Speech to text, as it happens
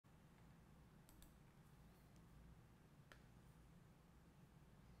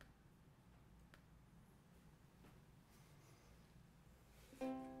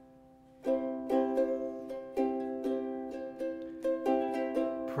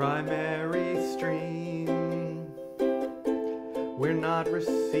primary stream. We're not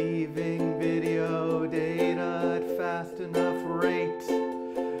receiving video data at fast enough rate.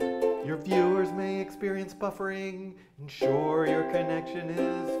 Your viewers may experience buffering. Ensure your connection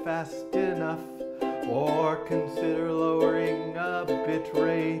is fast enough, or consider lowering a bit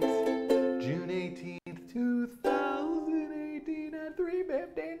rate. June 18th, 2018 at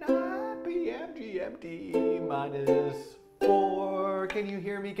 3:59 p.m. GMT -4. Can you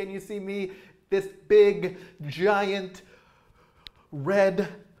hear me? Can you see me? This big, giant, red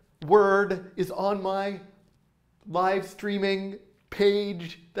word is on my live streaming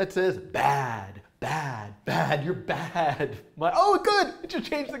page that says bad, bad, bad, you're bad. Oh, good, it just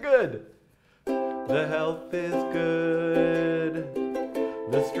changed the good. The health is good,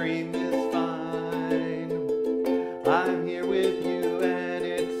 the stream is fine. I'm here with you and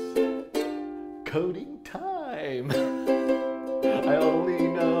it's coding time. I only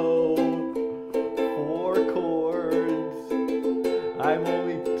know 4 chords. I'm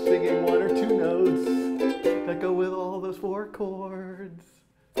only singing 1 or 2 notes that go with all those 4 chords.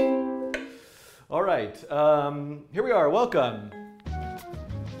 All right, here we are, welcome.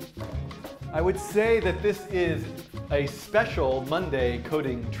 I would say that this is a special Monday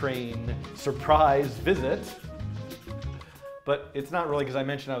Coding Train surprise visit, but it's not really because I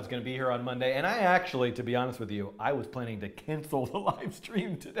mentioned I was going to be here on Monday, and I actually, to be honest with you, I was planning to cancel the live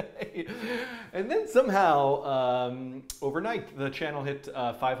stream today. And then somehow, overnight, the channel hit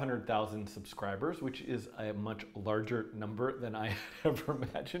 500,000 subscribers, which is a much larger number than I ever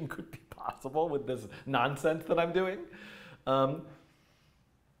imagined could be possible with this nonsense that I'm doing. And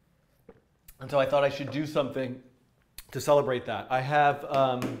so I thought I should do something to celebrate that. I have,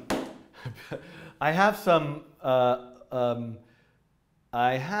 I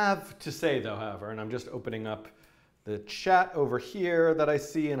have to say though, however, and I'm just opening up the chat over here that I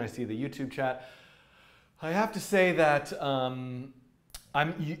see, and I see the YouTube chat. I have to say that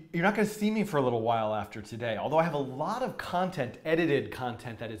you're not going to see me for a little while after today, although I have a lot of content, edited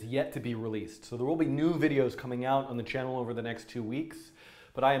content, that is yet to be released. So there will be new videos coming out on the channel over the next 2 weeks.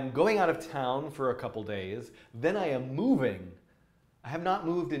 But I am going out of town for a couple days. Then I am moving. I have not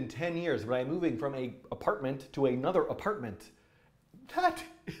moved in 10 years, but I am moving from an apartment to another apartment. That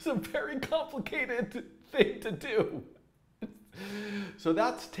is a very complicated thing to do. So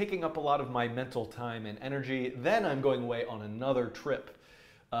that's taking up a lot of my mental time and energy. Then I'm going away on another trip.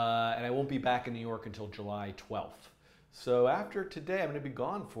 And I won't be back in New York until July 12th. So after today, I'm going to be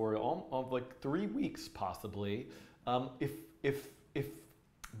gone for like 3 weeks possibly.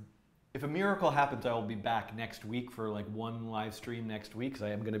 If a miracle happens, I will be back next week for like 1 live stream next week, because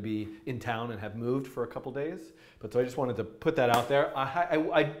I am going to be in town and have moved for a couple days. But so I just wanted to put that out there.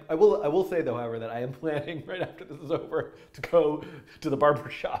 I will say though, however, that I am planning right after this is over to go to the barber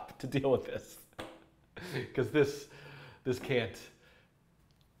shop to deal with this, because this can't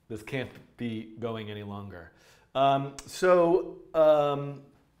be going any longer.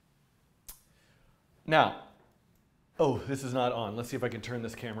 Now. Oh, this is not on. Let's see if I can turn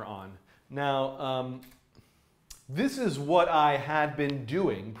this camera on. Now, this is what I had been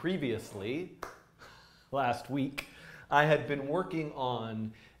doing previously. Last week, I had been working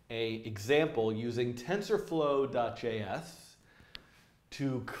on an example using TensorFlow.js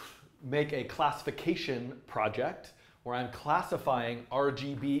to make a classification project where I'm classifying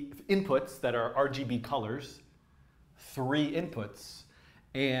RGB inputs that are RGB colors, 3 inputs,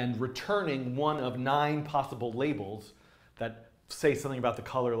 and returning one of 9 possible labels that say something about the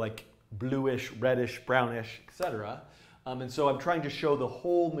color, like bluish, reddish, brownish, etc. And so I'm trying to show the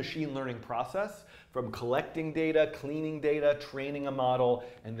whole machine learning process, from collecting data, cleaning data, training a model,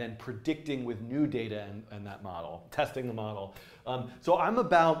 and then predicting with new data and that model, testing the model. So I'm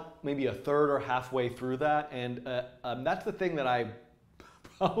about maybe a third or halfway through that, and that's the thing that I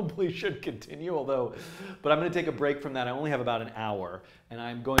probably should continue, but I'm going to take a break from that. I only have about an hour, and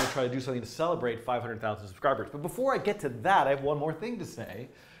I'm going to try to do something to celebrate 500,000 subscribers. But before I get to that, I have one more thing to say,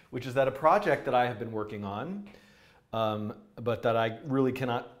 which is that a project that I have been working on, but that I really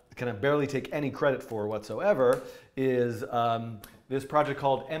can barely take any credit for whatsoever, is this project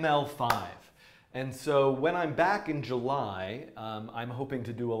called ML5. And so when I'm back in July, I'm hoping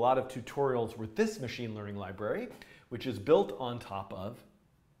to do a lot of tutorials with this machine learning library, which is built on top of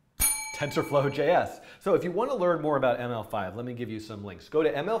TensorFlow.js. So if you want to learn more about ML5, let me give you some links. Go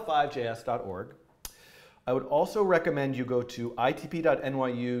to ml5js.org. I would also recommend you go to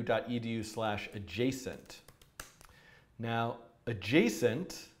itp.nyu.edu/adjacent. Now,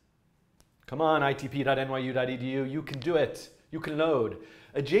 adjacent, come on, itp.nyu.edu, you can do it. You can load.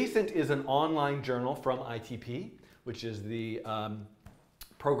 Adjacent is an online journal from ITP, which is the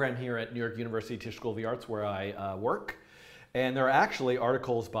program here at New York University Tisch School of the Arts where I work. And there are actually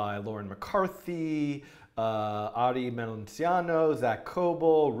articles by Lauren McCarthy, Adi Melanciano, Zach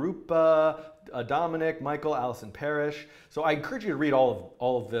Coble, Rupa, Dominic, Michael, Allison Parrish. So I encourage you to read all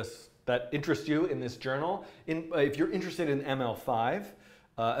of this that interests you in this journal. If you're interested in ML5,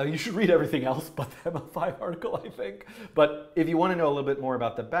 you should read everything else but the ML5 article, I think. But if you want to know a little bit more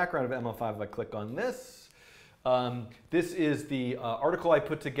about the background of ML5, if I click on this, this is the article I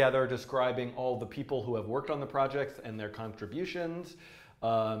put together describing all the people who have worked on the projects and their contributions.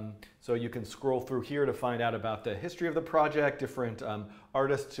 So you can scroll through here to find out about the history of the project, different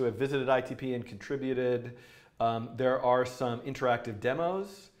artists who have visited ITP and contributed. There are some interactive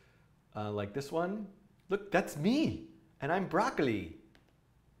demos, like this one. Look, that's me, and I'm Broccoli.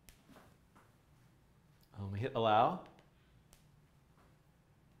 Let me hit allow.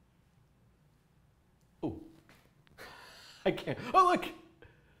 Ooh, I can't. Oh, look.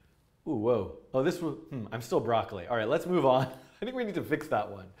 Ooh, whoa. Oh, this one. I'm still Broccoli. All right, let's move on. I think we need to fix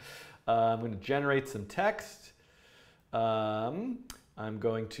that one. I'm going to generate some text. I'm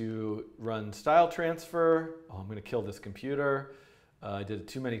going to run style transfer. Oh, I'm going to kill this computer. I did it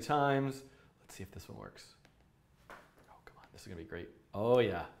too many times. Let's see if this one works. Oh, come on. This is going to be great. Oh,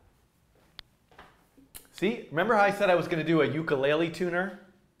 yeah. See, remember how I said I was going to do a ukulele tuner?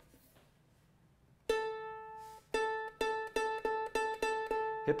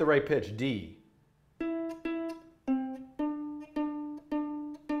 Hit the right pitch, D.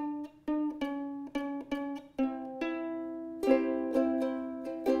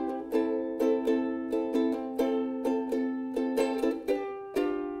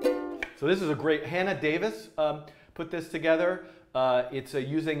 So this is a great, Hannah Davis put this together. It's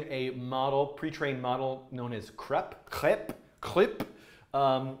using a model, pre-trained model known as CLIP,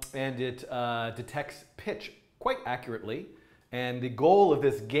 and it detects pitch quite accurately. And the goal of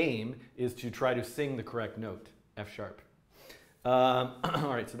this game is to try to sing the correct note, F sharp. All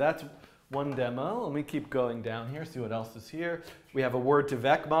right, so that's one demo. Let me keep going down here, see what else is here. We have a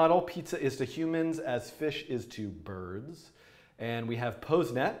word-to-vec model. Pizza is to humans as fish is to birds. And we have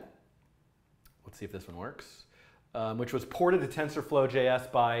PoseNet. Let's see if this one works. Which was ported to TensorFlow.js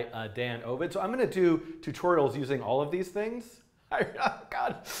by Dan Ovid. So I'm going to do tutorials using all of these things. Oh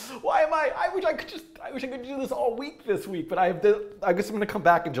God, why am I wish I could do this all week this week, but I guess I'm going to come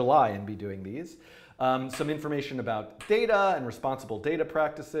back in July and be doing these. Some information about data and responsible data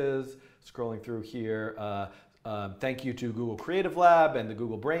practices. Scrolling through here. Thank you to Google Creative Lab and the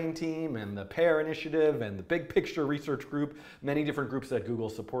Google Brain team and the PAIR initiative and the Big Picture Research Group. Many different groups at Google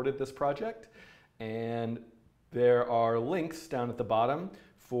supported this project. And there are links down at the bottom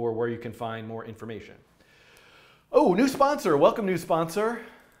for where you can find more information. Oh, new sponsor. Welcome, new sponsor.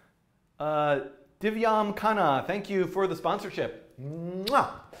 Divyam Khanna, thank you for the sponsorship. Mwah!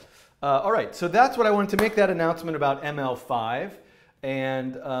 All right, so that's what I wanted to make that announcement about ML5.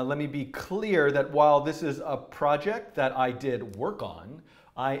 And let me be clear that while this is a project that I did work on,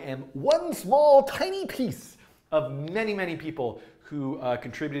 I am one small, tiny piece of many, many people who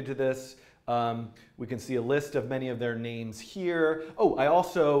contributed to this. We can see a list of many of their names here. Oh, I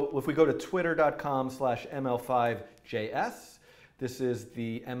also, if we go to twitter.com/ml5js, this is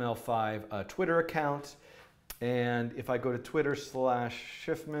the ML5 Twitter account. And if I go to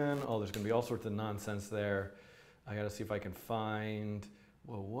Twitter/Schiffman, oh, there's going to be all sorts of nonsense there. I got to see if I can find,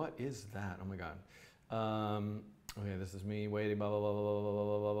 well, what is that? Oh my God. Okay, this is me waiting, blah, blah, blah, blah, blah,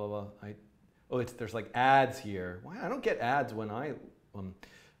 blah, blah, blah, blah. Oh, there's like ads here. Why? I don't get ads when I,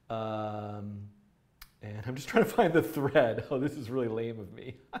 and I'm just trying to find the thread. Oh, this is really lame of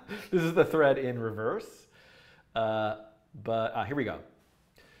me. This is the thread in reverse. But here we go.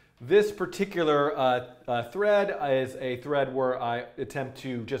 This particular thread is a thread where I attempt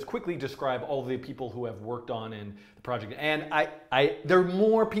to just quickly describe all the people who have worked on in the project. And there are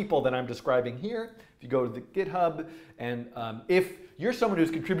more people than I'm describing here. If you go to the GitHub, and if you're someone who's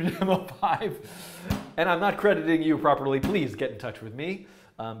contributed to ML5 and I'm not crediting you properly, please get in touch with me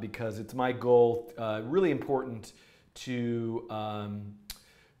because it's my goal, really important to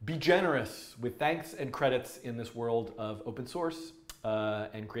be generous with thanks and credits in this world of open source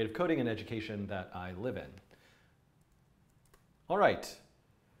and creative coding and education that I live in. All right.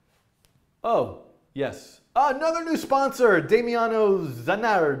 Oh, yes. Another new sponsor, Damiano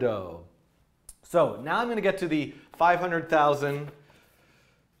Zanardo. So now I'm going to get to the 500,000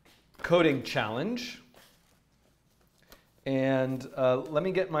 coding challenge. And let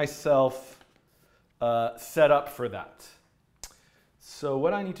me get myself set up for that. So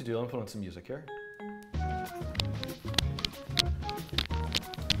what I need to do, let me put on some music here.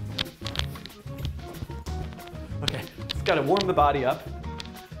 Okay, just got to warm the body up.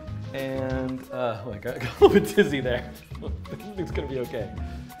 And oh, I got a little bit dizzy there. I think it's going to be okay.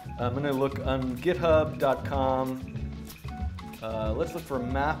 I'm going to look on github.com. Let's look for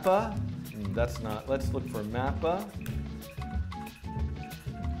mappa. That's not. Let's look for mappa.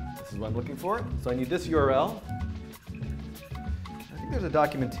 This is what I'm looking for. So I need this URL. I think there's a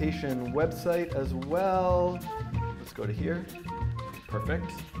documentation website as well. Let's go to here.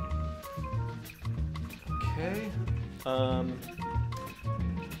 Perfect. Okay.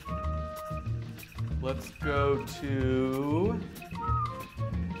 Let's go to,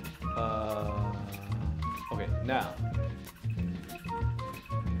 okay, now,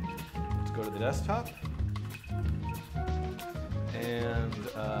 let's go to the desktop, and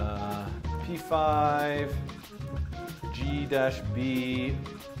P5, G-B,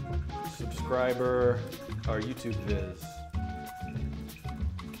 subscriber, our YouTube viz.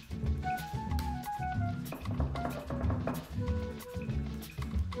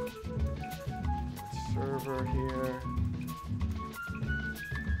 Server here.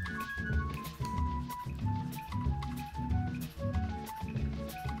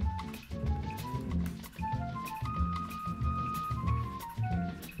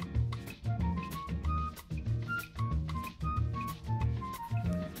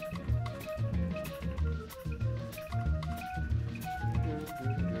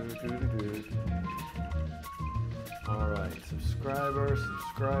 All right, subscriber.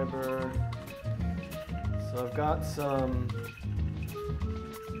 So I've got some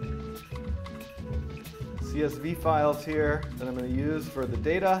CSV files here that I'm going to use for the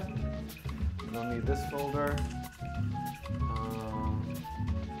data. I don't need this folder.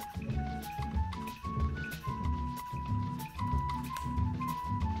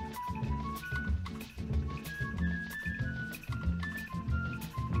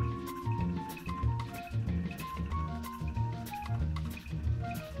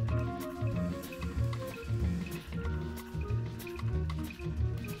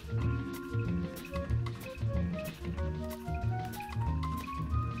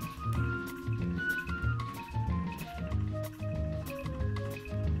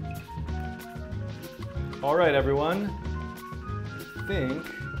 All right, everyone. I think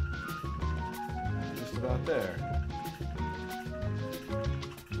just about there.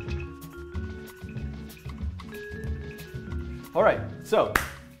 All right, so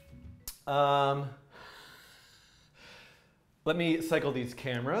let me cycle these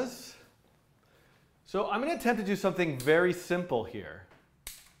cameras. So I'm going to attempt to do something very simple here.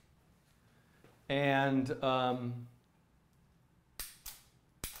 And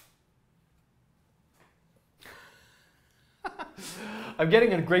I'm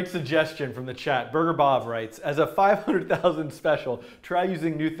getting a great suggestion from the chat. Burger Bob writes, as a 500,000 special, try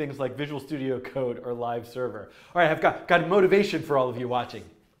using new things like Visual Studio Code or Live Server. All right, I've got motivation for all of you watching.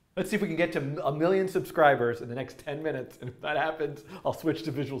 Let's see if we can get to 1 million subscribers in the next 10 minutes. And if that happens, I'll switch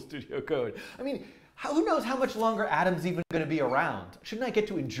to Visual Studio Code. I mean, who knows how much longer Atom's even going to be around? Shouldn't I get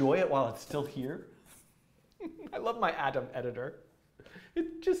to enjoy it while it's still here? I love my Atom editor.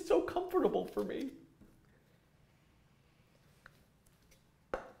 It's just so comfortable for me.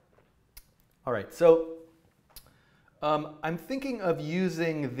 All right, so I'm thinking of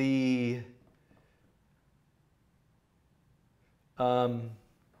using the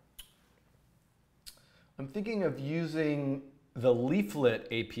Leaflet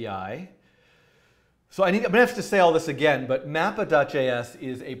API. So I'm gonna have to say all this again, but mappa.js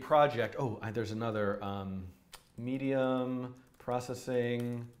is a project. Oh, there's another medium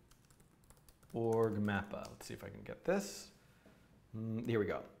processing org mappa. Let's see if I can get this. Here we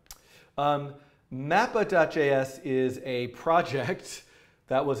go. Mappa.js is a project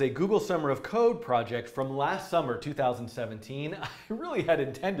that was a Google Summer of Code project from last summer, 2017. I really had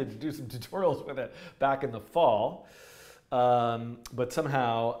intended to do some tutorials with it back in the fall, but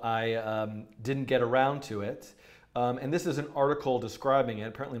somehow I didn't get around to it. And this is an article describing it.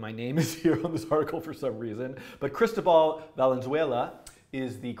 Apparently my name is here on this article for some reason. But Cristobal Valenzuela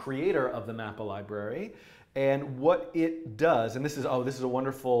is the creator of the Mappa library. And what it does, and this is a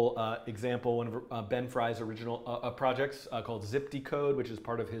wonderful example, one of Ben Fry's original projects called Zip Decode, which is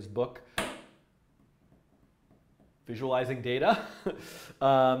part of his book, Visualizing Data.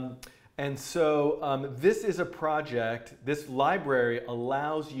 And so this is a project, this library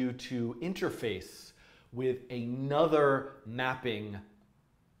allows you to interface with another mapping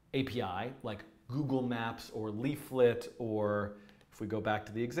API, like Google Maps or Leaflet, or if we go back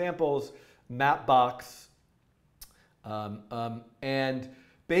to the examples, Mapbox, and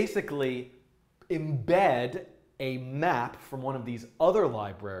basically embed a map from one of these other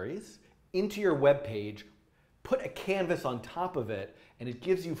libraries into your web page put a canvas on top of it, and it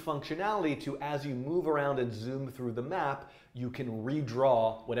gives you functionality to, as you move around and zoom through the map, you can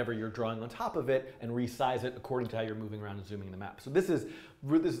redraw whatever you're drawing on top of it and resize it according to how you're moving around and zooming in the map. So this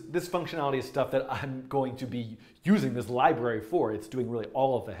functionality is stuff that I'm going to be using this library for. It's doing really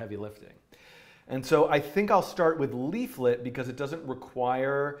all of the heavy lifting. And so I think I'll start with Leaflet because it doesn't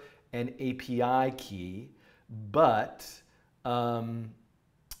require an API key, but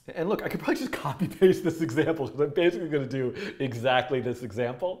and look, I could probably just copy paste this example because I'm basically going to do exactly this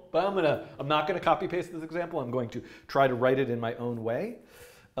example. But I'm not going to copy paste this example. I'm going to try to write it in my own way.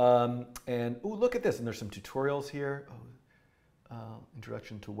 And ooh, look at this. And there's some tutorials here.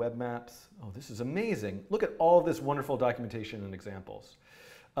 Introduction to web maps. Oh, this is amazing. Look at all of this wonderful documentation and examples.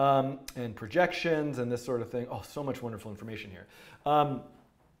 And projections and this sort of thing. Oh, so much wonderful information here.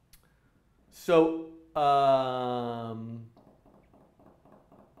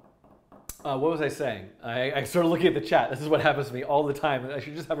 What was I saying? I started looking at the chat. This is what happens to me all the time. I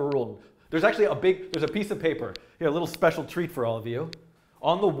should just have a rule. There's actually there's a piece of paper. Here, a little special treat for all of you.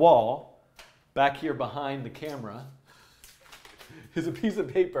 On the wall, back here behind the camera, is a piece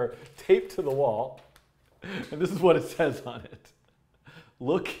of paper taped to the wall. And this is what it says on it.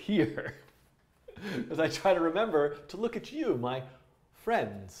 Look here. As I try to remember to look at you, my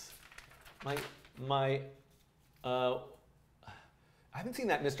friends. I haven't seen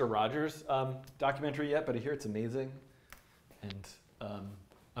that Mr. Rogers documentary yet, but I hear it's amazing. And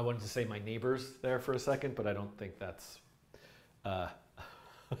I wanted to say my neighbors there for a second, but I don't think that's, I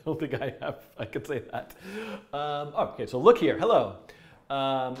don't think I could say that. Okay, so look here, hello.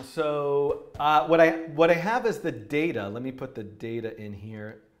 What I have is the data. Let me put the data in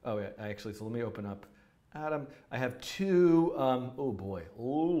here. Oh, yeah, actually, so let me open up Atom. I have two, oh boy,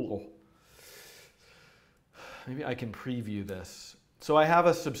 ooh. Maybe I can preview this. So I have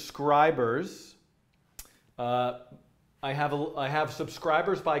a subscribers. I have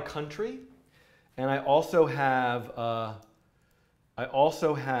subscribers by country, and I also have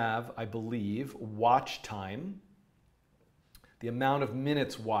I believe watch time, the amount of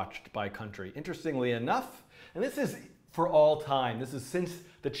minutes watched by country. Interestingly enough, and this is for all time. This is since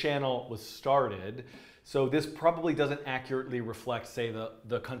the channel was started. So this probably doesn't accurately reflect, say,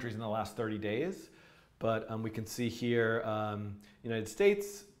 the countries in the last 30 days. But we can see here, United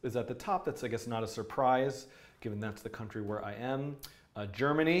States is at the top. That's, I guess, not a surprise, given that's the country where I am.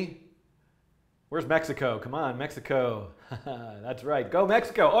 Germany. Where's Mexico? Come on, Mexico. That's right. Go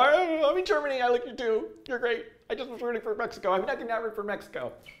Mexico. Oh, I'm in Germany. I like you too. You're great. I just was rooting for Mexico. I'm not going to root for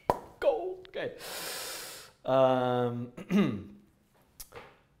Mexico. Go. Okay.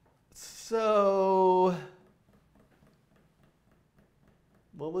 So,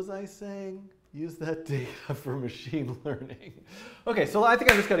 what was I saying? Use that data for machine learning. Okay, so I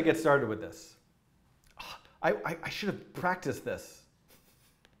think I'm just going to get started with this. I should have practiced this.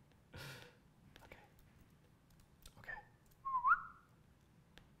 Okay.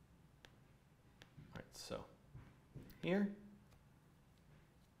 All right, so here,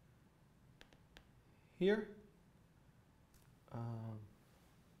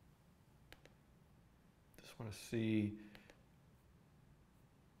 just want to see.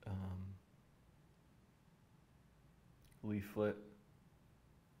 Leaflet.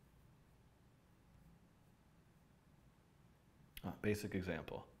 Basic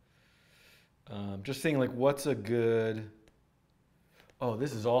example. Just saying, like, what's a good... Oh,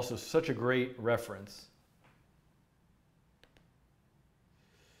 this is also such a great reference.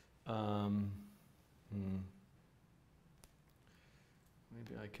 Maybe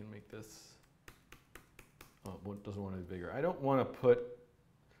I can make this... Oh, it doesn't want to be bigger. I don't want to put...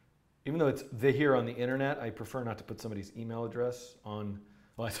 Even though it's here on the internet, I prefer not to put somebody's email address on.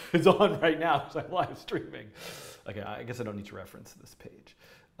 Well, it's on right now because I'm live streaming. Okay, I guess I don't need to reference this page.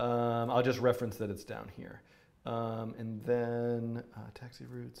 I'll just reference that it's down here. And then taxi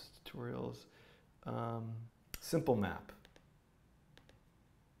routes, tutorials, simple map.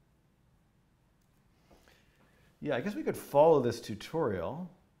 Yeah, I guess we could follow this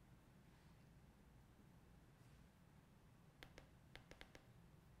tutorial.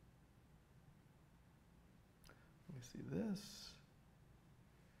 See this.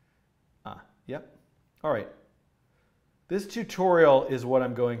 Yep. All right. This tutorial is what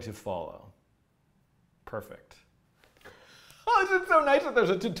I'm going to follow. Perfect. Oh, this is so nice that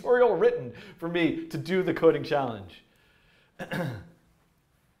there's a tutorial written for me to do the coding challenge.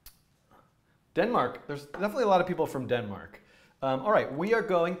 Denmark. There's definitely a lot of people from Denmark. All right, we are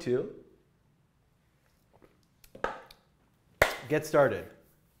going to get started.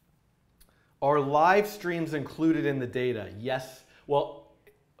 Are live streams included in the data? Yes. Well,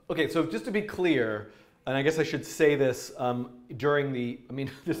 okay, so just to be clear, and I guess I should say this during the, I mean,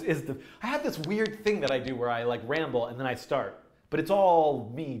 I have this weird thing that I do where I like ramble and then I start, but it's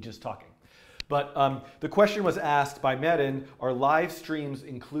all me just talking. But the question was asked by Metin, are live streams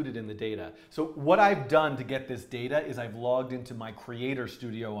included in the data? So what I've done to get this data is I've logged into my Creator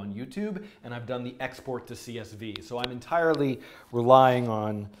Studio on YouTube and I've done the export to CSV. So I'm entirely relying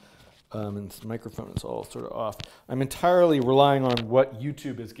on, and this microphone is all sort of off, I'm entirely relying on what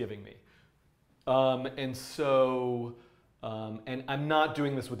YouTube is giving me. And I'm not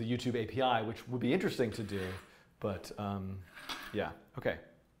doing this with the YouTube API, which would be interesting to do, but yeah, okay.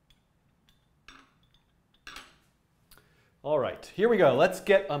 All right, here we go. Let's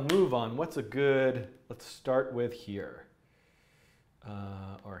get a move on. What's a good, let's start with here,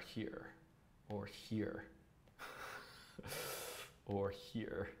 or here, or here, or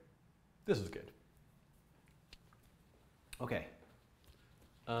here. This is good. Okay.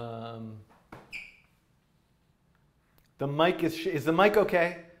 The mic is the mic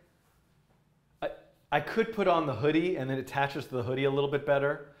okay? I could put on the hoodie and then it attaches to the hoodie a little bit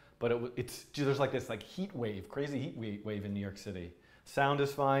better, but there's like this like heat wave, crazy heat wave in New York City. Sound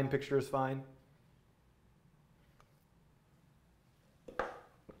is fine, picture is fine.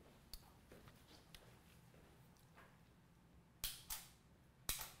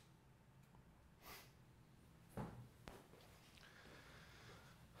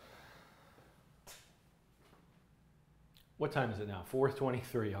 What time is it now?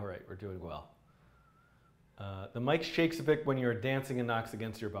 4:23. All right, we're doing well. The mic shakes a bit when you're dancing and knocks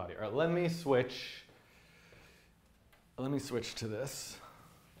against your body. All right, let me switch to this.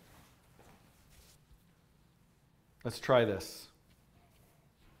 Let's try this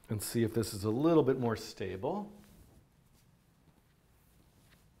and see if this is a little bit more stable.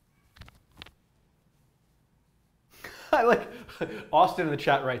 I like, Austin in the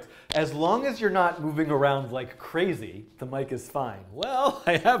chat writes, as long as you're not moving around like crazy, the mic is fine. Well,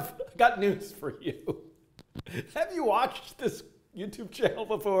 I got news for you. Have you watched this YouTube channel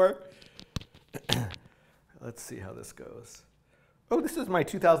before? Let's see how this goes. Oh, this is my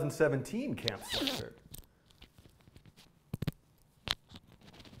 2017 camp sweatshirt.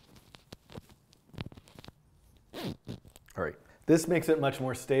 All right, this makes it much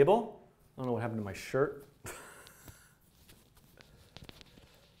more stable. I don't know what happened to my shirt.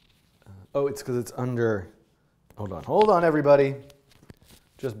 Oh, it's because it's under, hold on everybody.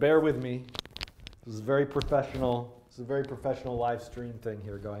 Just bear with me. This is very professional. This is a very professional live stream thing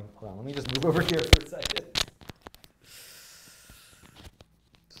here going. Hold on, let me just move over here for a second.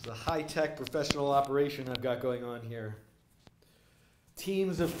 This is a high-tech professional operation I've got going on here.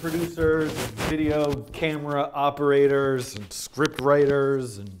 Teams of producers, and video camera operators, and script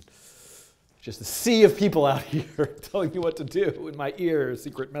writers, and just a sea of people out here telling you what to do in my ear,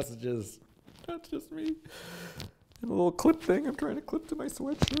 secret messages. That's just me. And a little clip thing I'm trying to clip to my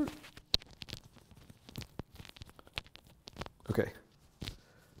sweatshirt. Okay.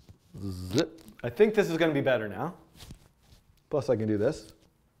 Zip. I think this is going to be better now. Plus I can do this.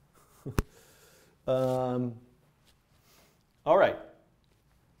 All right.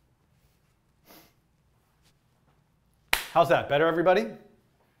 How's that? Better, everybody?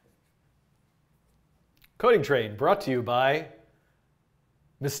 Coding Train brought to you by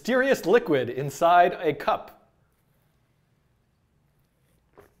mysterious liquid inside a cup.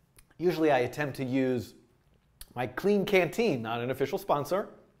 Usually I attempt to use my Clean Canteen, not an official sponsor,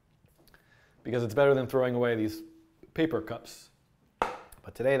 because it's better than throwing away these paper cups.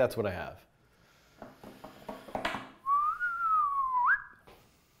 But today that's what I have.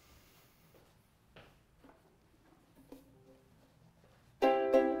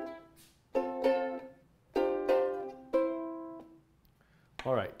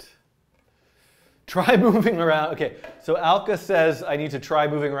 All right. Try moving around. Okay, so Alka says I need to try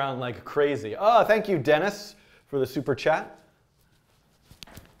moving around like crazy. Oh, thank you, Dennis, for the super chat.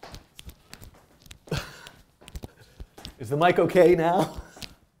 Is the mic okay now?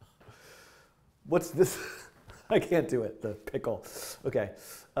 What's this? I can't do it, the pickle. Okay.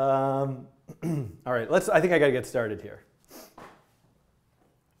 All right, I think I gotta get started here.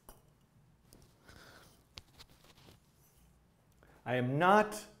 I am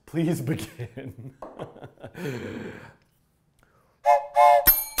not, please begin.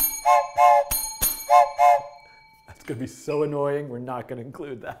 That's going to be so annoying, we're not going to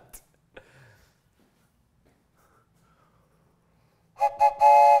include that.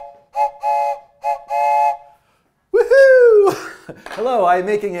 Woohoo! Hello, I'm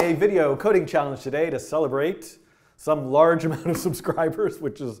making a video coding challenge today to celebrate some large amount of subscribers,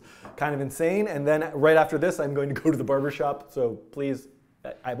 which is kind of insane. And then right after this, I'm going to go to the barbershop. So please,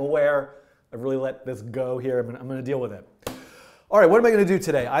 I'm aware I've really let this go here. I'm going to deal with it. All right, what am I going to do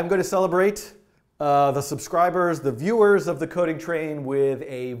today? I'm going to celebrate the subscribers, the viewers of the Coding Train with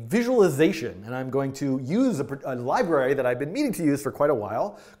a visualization. And I'm going to use a library that I've been meaning to use for quite a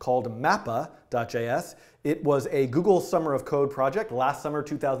while called mappa.js. It was a Google Summer of Code project last summer,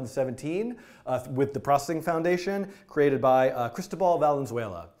 2017, with the Processing Foundation, created by Cristobal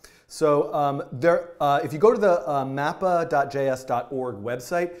Valenzuela. So if you go to the mappa.js.org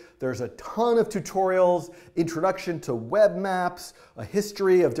website, there's a ton of tutorials, introduction to web maps, a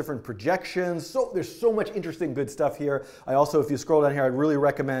history of different projections. So there's so much interesting good stuff here. I also, if you scroll down here, I'd really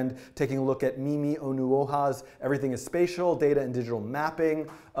recommend taking a look at Mimi Onuoha's Everything is Spatial, Data and Digital Mapping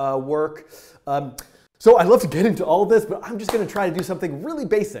work. So I'd love to get into all of this, but I'm just going to try to do something really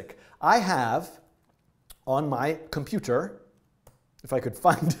basic. I have on my computer, if I could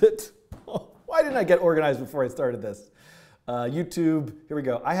find it. Why didn't I get organized before I started this? YouTube, here we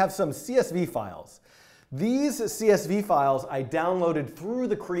go. I have some CSV files. These CSV files I downloaded through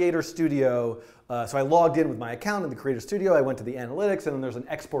the Creator Studio. So I logged in with my account in the Creator Studio. I went to the analytics, and then there's an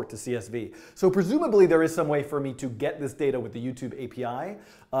export to CSV. So presumably there is some way for me to get this data with the YouTube API.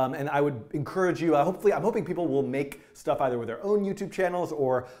 And I would encourage you, I'm hoping people will make stuff either with their own YouTube channels,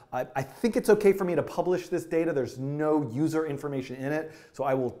 or I think it's okay for me to publish this data. There's no user information in it. So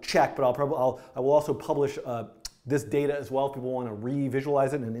I will check, but I will also publish this data as well if people want to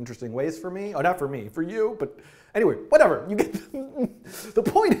re-visualize it in interesting ways for me. Oh, not for me, for you, but anyway, whatever. You get the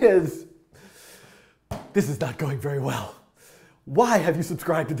point is, this is not going very well. Why have you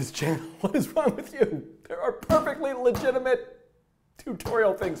subscribed to this channel? What is wrong with you? There are perfectly legitimate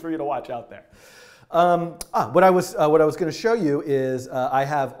tutorial things for you to watch out there. What I was going to show you is I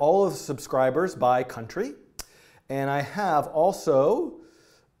have all of the subscribers by country, and I have also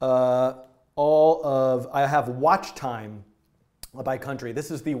I have watch time by country.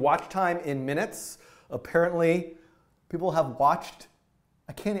 This is the watch time in minutes. Apparently, people have watched.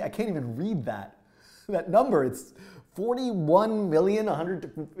 I can't even read that number. It's 41 million,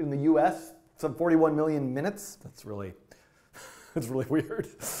 100 in the U.S. Some 41 million minutes. That's really weird.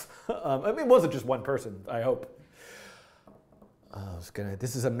 I mean, it wasn't just one person. I hope.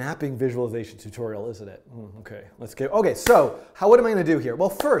 This is a mapping visualization tutorial, isn't it? Okay, let's go. Okay, so what am I going to do here? Well,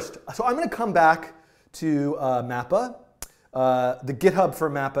 first, so I'm going to come back to Mappa. The GitHub for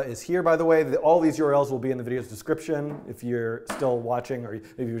Mappa is here, by the way. All these URLs will be in the video's description if you're still watching, or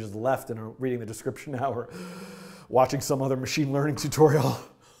maybe you just left and are reading the description now, or watching some other machine learning tutorial.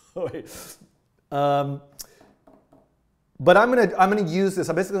 But I'm gonna use this.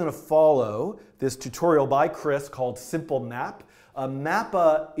 I'm basically gonna follow this tutorial by Chris called Simple Map.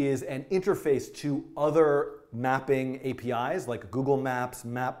 Mappa is an interface to other mapping APIs like Google Maps,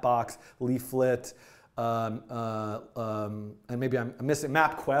 Mapbox, Leaflet, and maybe I'm missing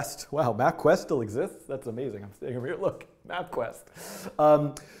MapQuest. Wow, MapQuest still exists? That's amazing. I'm staying over here. Look, MapQuest.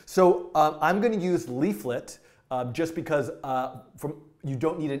 I'm going to use Leaflet just because you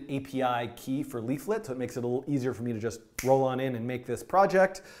don't need an API key for Leaflet, so it makes it a little easier for me to just roll on in and make this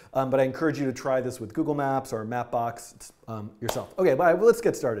project. But I encourage you to try this with Google Maps or Mapbox yourself. Okay, but let's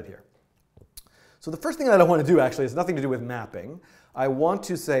get started here. So the first thing that I want to do actually has nothing to do with mapping. I want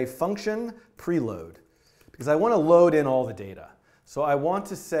to say function preload, because I want to load in all the data. So I want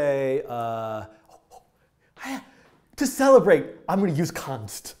to say, to celebrate, I'm going to use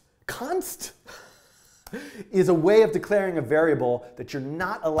const. Const is a way of declaring a variable that you're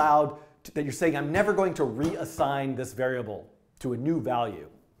not allowed, that you're saying I'm never going to reassign this variable to a new value.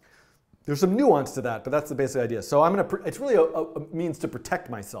 There's some nuance to that, but that's the basic idea. So it's really a means to protect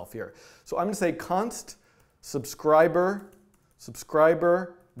myself here. So I'm going to say const subscriber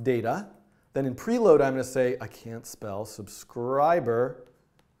data. Then in preload, I'm going to say, I can't spell, subscriber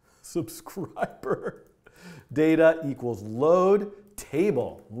data equals load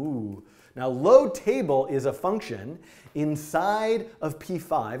table. Ooh. Now load table is a function inside of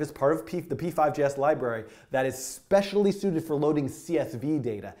P5 as part of the P5.js library that is specially suited for loading CSV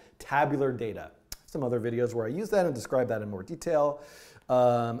data, tabular data. Some other videos where I use that and describe that in more detail.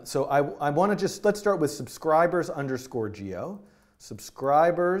 So I want to let's start with subscribers_geo.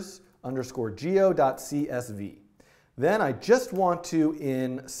 Subscribers_geo.csv. Then I just want to,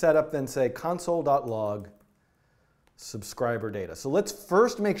 in setup, then say console.log subscriber data. So let's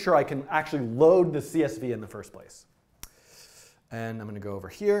first make sure I can actually load the CSV in the first place. And I'm going to go over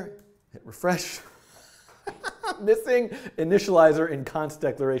here, hit refresh. Missing initializer in const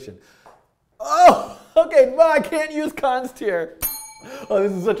declaration. Oh, okay, well, I can't use const here. Oh,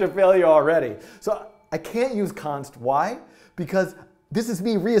 this is such a failure already. So I can't use const. Why? Because this is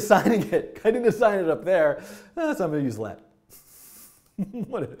me reassigning it. I didn't assign it up there. So I'm going to use let.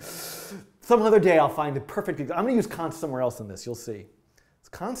 Some other day I'll find a perfect example. I'm going to use const somewhere else in this. You'll see.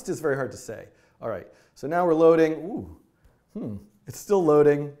 Const is very hard to say. All right. So now we're loading. Ooh. It's still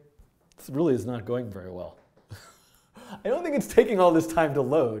loading. This really is not going very well. I don't think it's taking all this time to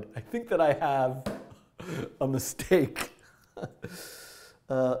load. I think that I have a mistake.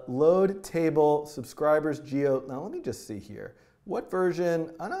 Load table, subscribers, geo. Now let me just see here. What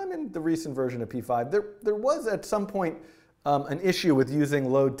version? And I'm in the recent version of P5. There was at some point an issue with using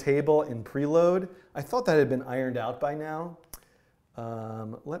load table in preload. I thought that had been ironed out by now.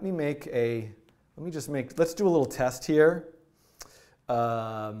 Let's do a little test here.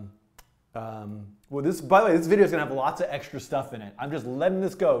 Well, by the way, this video is going to have lots of extra stuff in it. I'm just letting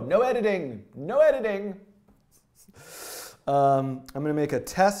this go. No editing. No editing. I'm going to make a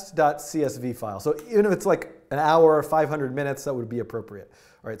test.csv file. So even if it's like an hour or 500 minutes, that would be appropriate.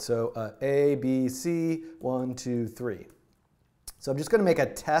 All right, so A, B, C, 1, 2, 3. So I'm just going to make a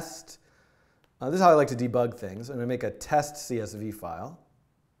test. This is how I like to debug things. I'm going to make a test CSV file.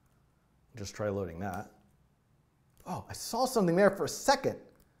 Just try loading that. Oh, I saw something there for a second.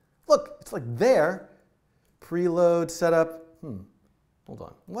 Look, it's like there. Preload, setup. Hold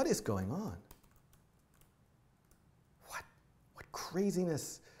on. What is going on? What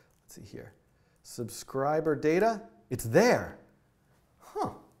craziness? Let's see here. Subscriber data. It's there.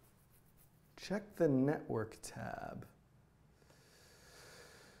 Huh. Check the network tab.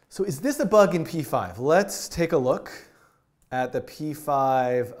 So is this a bug in P5? Let's take a look at the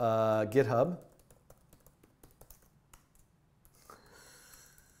P5 GitHub.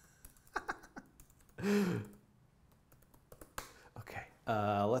 Okay,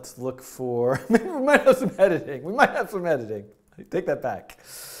 let's look for, maybe we might have some editing. We might have some editing. I take that back.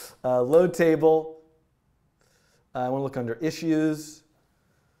 Load table. I want to look under issues.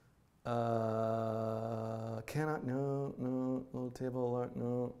 Cannot, no, load table alert,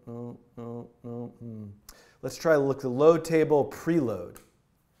 no. Let's try to look at the load table preload.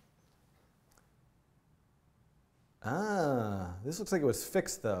 This looks like it was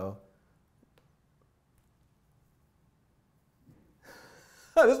fixed though.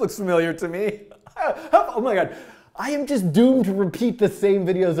 This looks familiar to me. Oh my God. I am just doomed to repeat the same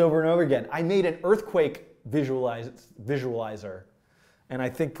videos over and over again. I made an earthquake visualizer. And I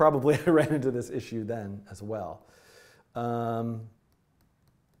think probably I ran into this issue then as well.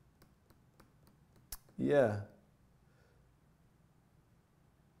 Yeah.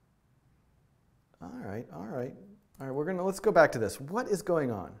 All right. Let's go back to this. What is going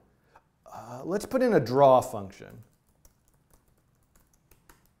on? Let's put in a draw function.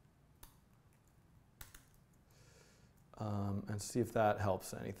 And see if that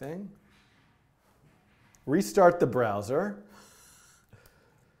helps anything. Restart the browser.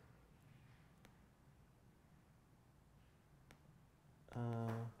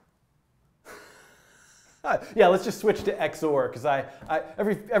 Yeah, let's just switch to XOR because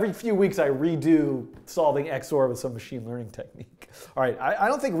every few weeks I redo solving XOR with some machine learning technique. All right, I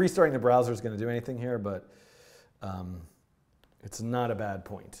don't think restarting the browser is going to do anything here, but it's not a bad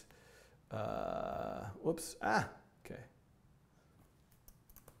point. Whoops. Okay.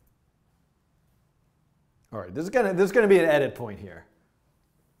 All right, there's gonna be an edit point here.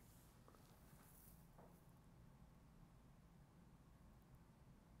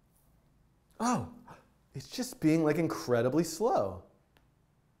 Oh, it's just being like incredibly slow.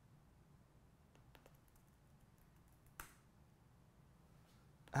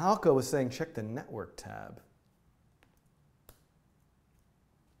 Alco was saying check the network tab.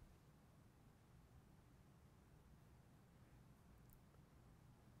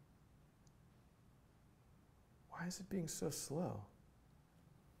 Why is it being so slow?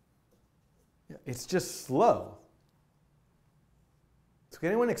 Yeah, it's just slow. So can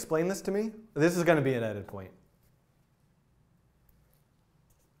anyone explain this to me? This is going to be an edit point.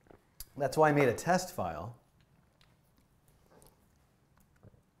 That's why I made a test file.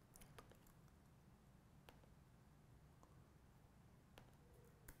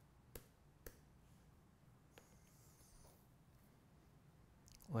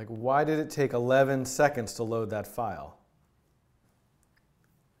 Like, why did it take 11 seconds to load that file?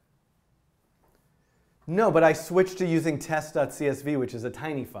 No, but I switched to using test.csv, which is a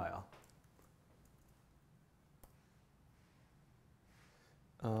tiny file.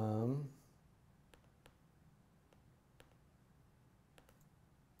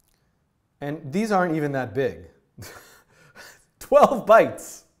 And these aren't even that big. 12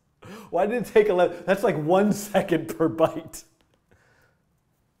 bytes. Why did it take 11? That's like 1 second per byte.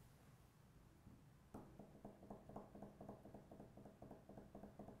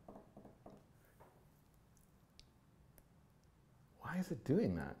 Why is it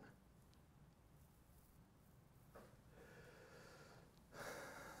doing that?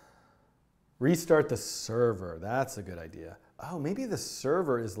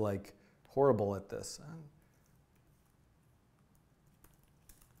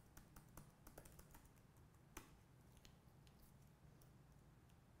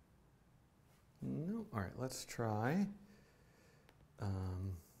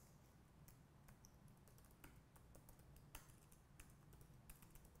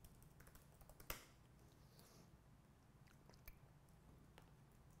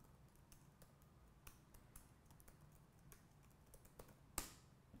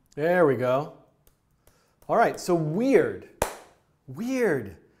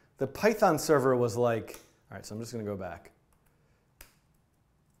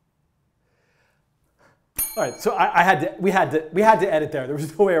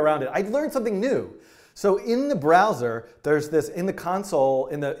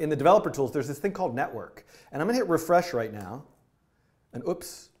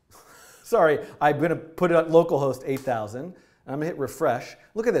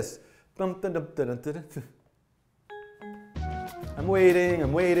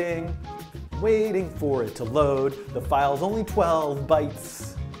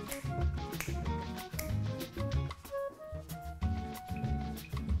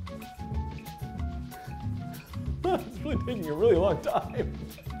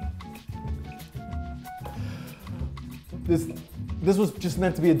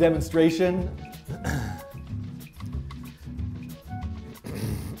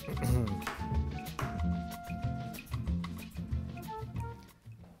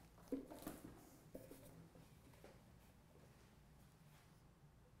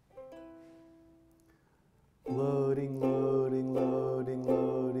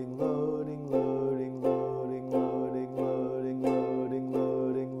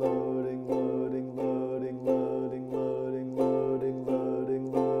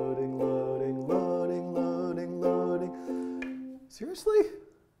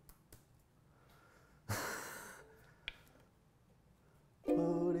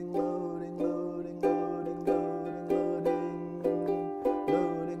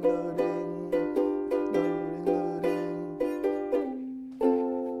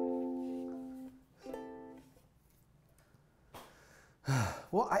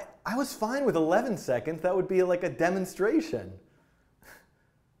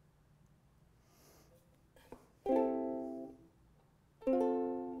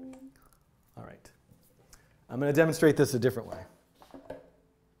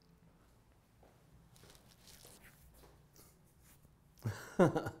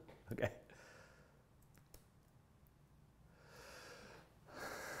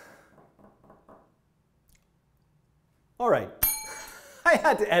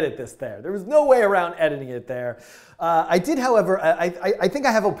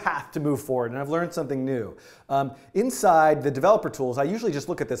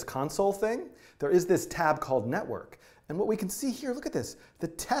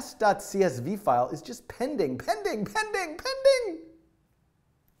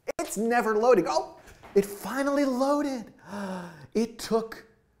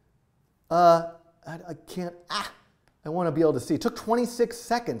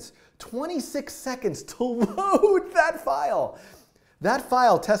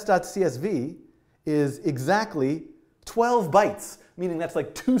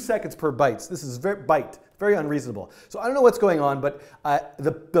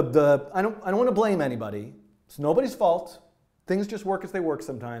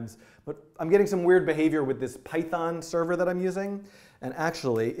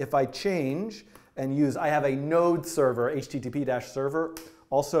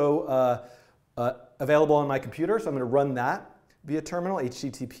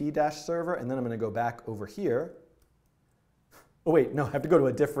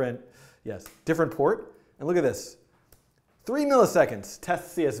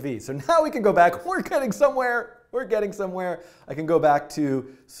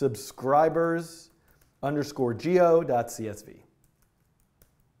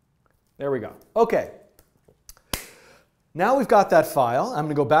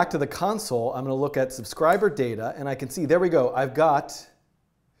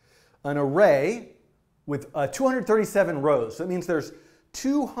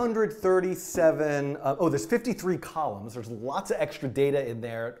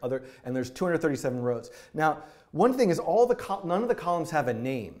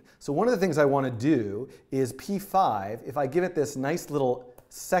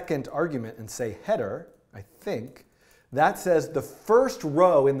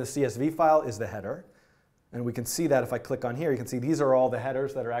 And we can see that if I click on here, you can see these are all the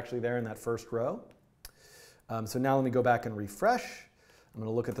headers that are actually there in that first row. So now let me go back and refresh. I'm going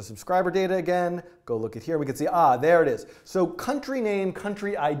to look at the subscriber data again, go look at here. We can see, there it is. So country name,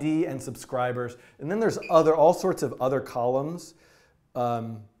 country ID, and subscribers. And then there's all sorts of other columns,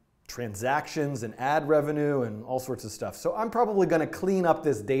 transactions and ad revenue and all sorts of stuff. So I'm probably going to clean up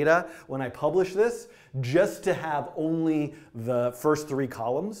this data when I publish this just to have only the first 3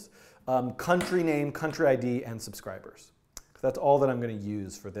 columns, country name, country ID, and subscribers. That's all that I'm going to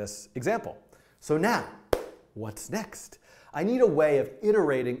use for this example. So now, what's next? I need a way of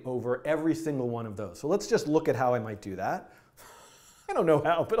iterating over every single one of those. So let's just look at how I might do that. I don't know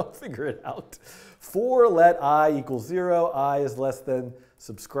how, but I'll figure it out. For let I equals 0, I is less than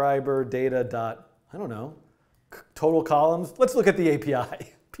subscriber data dot, I don't know, total columns. Let's look at the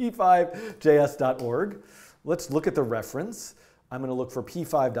API, p5js.org. Let's look at the reference. I'm going to look for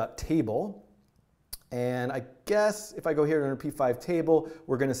p5.table. And I guess if I go here under P5 table,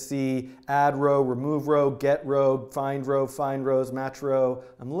 we're going to see add row, remove row, get row, find rows, match row.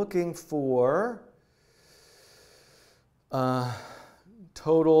 I'm looking for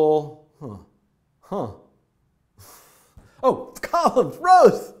total, oh, columns,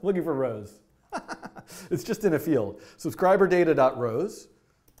 rows. Looking for rows. It's just in a field. Subscriber data.rows,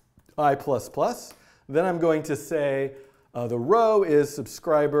 I++. Then I'm going to say the row is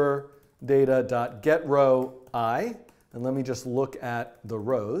subscriber data.getRow I, and let me just look at the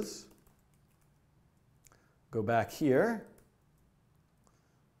rows. Go back here.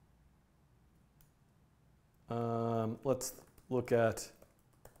 Let's look at,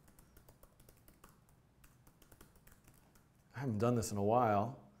 I haven't done this in a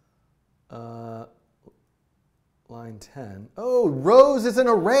while. Line 10. Oh, rows is an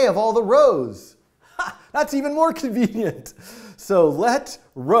array of all the rows. Ha, that's even more convenient. So let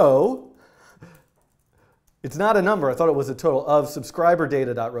row, it's not a number, I thought it was a total, of subscriber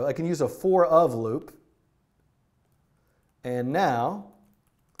data.row. I can use a for of loop. And now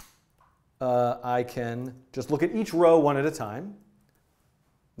I can just look at each row one at a time.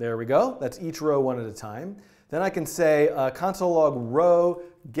 There we go, that's each row one at a time. Then I can say console log row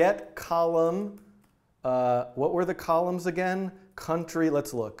get column, what were the columns again? Country,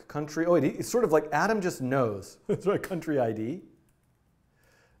 let's look, country, oh, it's sort of like Adam just knows. That's right, country ID.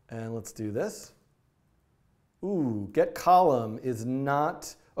 And let's do this. Ooh, get column is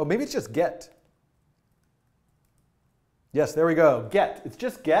not, oh, maybe it's just get. Yes, there we go, get. It's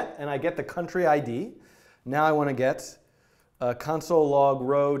just get, and I get the country ID. Now I want to get console log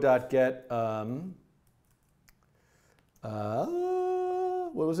row.get,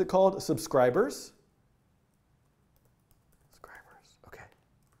 what was it called? Subscribers. Subscribers, okay,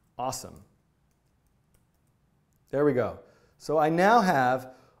 awesome. There we go. So I now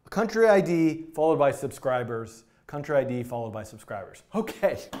have country ID followed by subscribers, country ID followed by subscribers.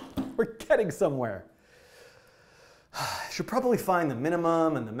 Okay, we're getting somewhere. I should probably find the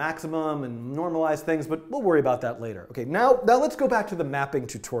minimum and the maximum and normalize things, but we'll worry about that later. Okay, now let's go back to the mapping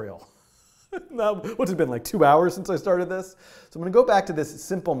tutorial. Now, what's it been, like 2 hours since I started this? So I'm going to go back to this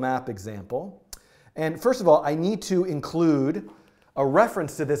simple map example. And first of all, I need to include a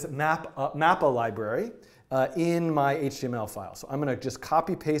reference to this mappa library in my HTML file. So I'm going to just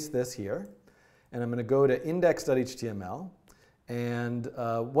copy paste this here, and I'm going to go to index.html. And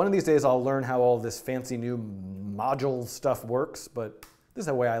one of these days I'll learn how all this fancy new module stuff works, but this is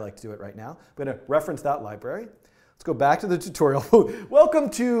the way I like to do it right now. I'm going to reference that library. Let's go back to the tutorial. Welcome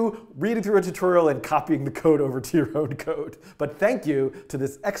to reading through a tutorial and copying the code over to your own code. But thank you to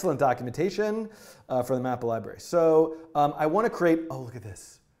this excellent documentation for the mappa library. So I want to create, oh, look at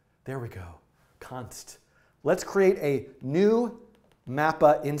this. There we go, const. Let's create a new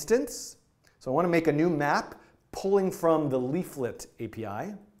mappa instance. So I want to make a new map pulling from the leaflet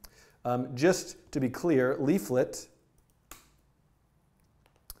API. Just to be clear, leaflet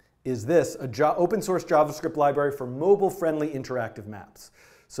is this, an open source JavaScript library for mobile-friendly interactive maps.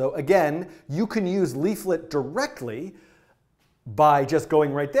 So again, you can use leaflet directly by just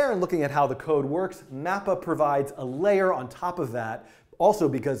going right there and looking at how the code works. Mappa provides a layer on top of that, also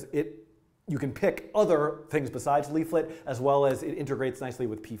because you can pick other things besides leaflet, as well as it integrates nicely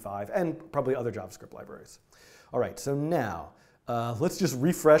with P5 and probably other JavaScript libraries. All right, so now let's just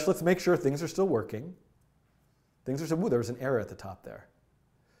refresh. Let's make sure things are still working. Things are still, ooh, there was an error at the top there.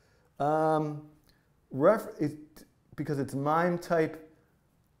 Because its MIME type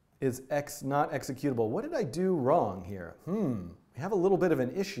is X not executable. What did I do wrong here? We have a little bit of an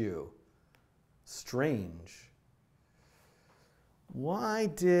issue. Strange. Why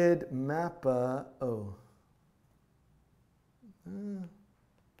did mappa, oh.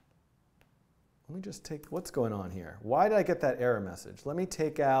 let me just take, what's going on here? Why did I get that error message? Let me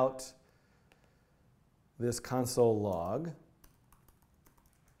take out this console log.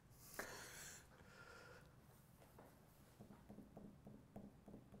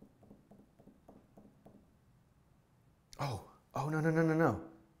 Oh, no.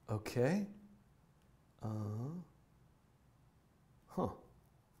 Okay. Huh.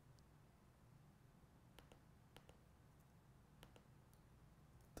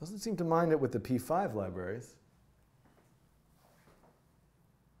 Doesn't seem to mind it with the P5 libraries.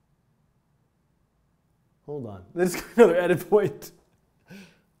 Hold on. There's another edit point.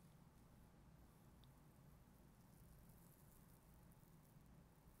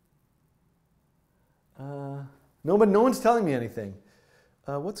 No, but no one's telling me anything.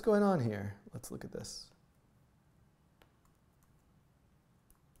 What's going on here? Let's look at this.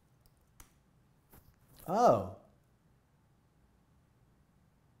 Oh.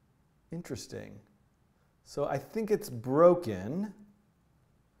 Interesting. So I think it's broken.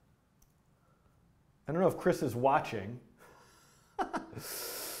 I don't know if Chris is watching. Yeah,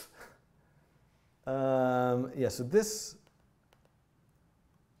 so this,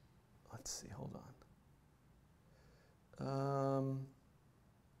 let's see, hold on.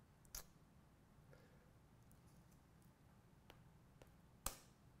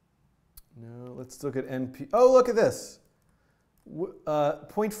 No, let's look at NP. Oh, look at this.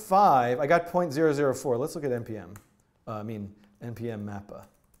 0.5, I got 0.004. Let's look at NPM. NPM mappa.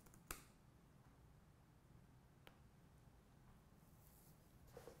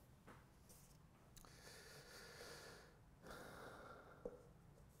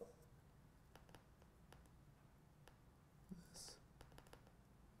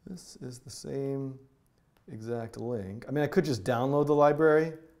 This is the same exact link. I mean, I could just download the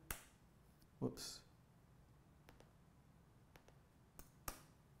library. Whoops.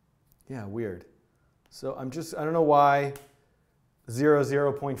 Yeah, weird. So I don't know why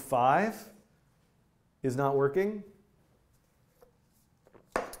 0.5 is not working.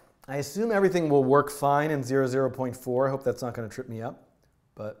 I assume everything will work fine in 0.4. I hope that's not going to trip me up,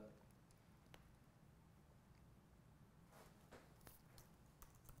 but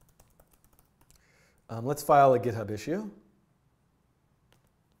let's file a GitHub issue.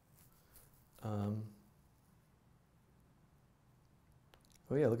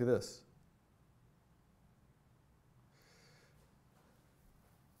 Oh yeah, look at this.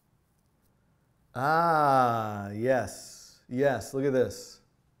 Ah, yes. Yes, look at this.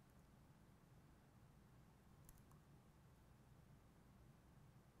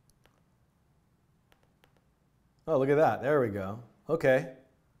 Oh, look at that. There we go. Okay.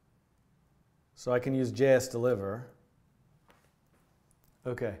 So I can use JS deliver.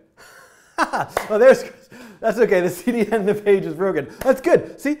 Okay. Oh, that's okay. The CDN in the page is broken. That's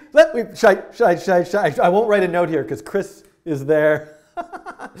good. See, I won't write a note here because Chris is there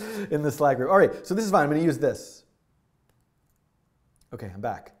in the Slack group. All right, so this is fine. I'm going to use this. Okay, I'm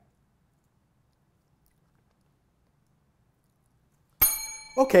back.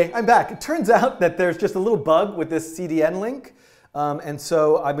 Okay, I'm back. It turns out that there's just a little bug with this CDN link. And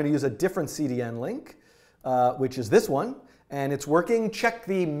so I'm going to use a different CDN link, which is this one. And it's working. Check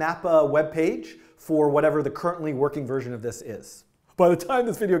the Mappa webpage for whatever the currently working version of this is. By the time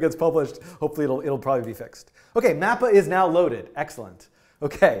this video gets published, hopefully it'll probably be fixed. Okay, Mappa is now loaded. Excellent.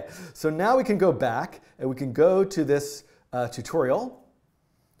 Okay, so now we can go back and we can go to this tutorial.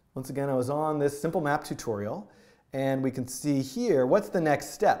 Once again, I was on this simple map tutorial. And we can see here, what's the next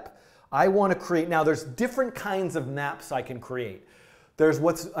step? I want to create, now there's different kinds of maps I can create. There's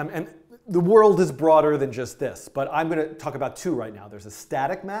and the world is broader than just this, but I'm going to talk about two right now. There's a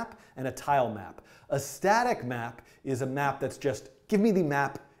static map and a tile map. A static map is a map that's just, give me the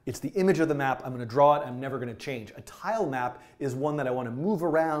map, it's the image of the map, I'm going to draw it, I'm never going to change. A tile map is one that I want to move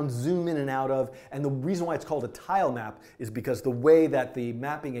around, zoom in and out of, and the reason why it's called a tile map is because the way that the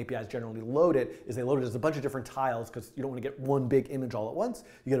mapping APIs generally load it is they load it as a bunch of different tiles because you don't want to get one big image all at once.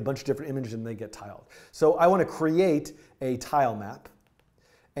 You get a bunch of different images and they get tiled. So I want to create a tile map,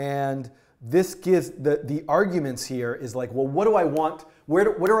 and this gives the arguments here is like, well, what do I want? Where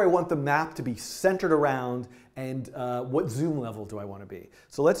do I want the map to be centered around, and what zoom level do I want to be?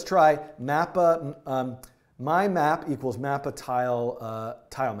 So let's try mappa. My map equals mappa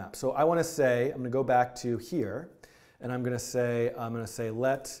tile map. So I want to say, I'm going to go back to here, and I'm going to say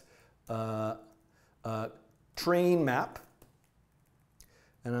let train map,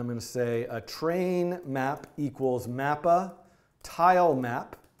 and I'm going to say a train map equals mappa tile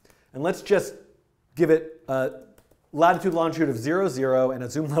map. And let's just give it a latitude, longitude of 0, 0, and a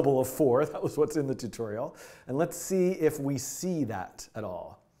zoom level of 4. That was what's in the tutorial. And let's see if we see that at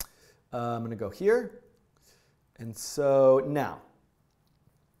all. I'm going to go here. And so now,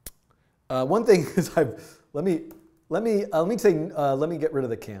 one thing is let me get rid of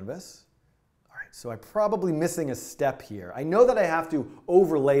the canvas. All right, so I'm probably missing a step here. I know that I have to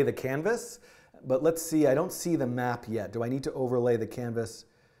overlay the canvas, but let's see. I don't see the map yet. Do I need to overlay the canvas?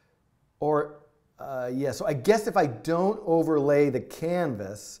 Or yeah, so I guess if I don't overlay the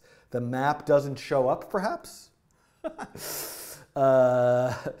canvas, the map doesn't show up, perhaps?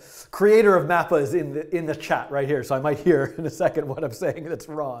 Creator of Mappa is in the chat right here, so I might hear in a second what I'm saying that's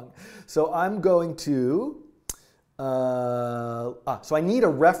wrong. So I'm going to, so I need a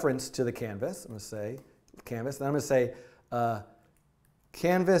reference to the canvas. I'm going to say canvas, then I'm going to say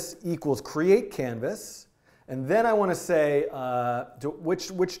canvas equals create canvas, and then I want to say,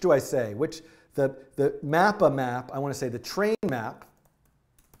 which do I say? The Mappa map, I want to say the train map,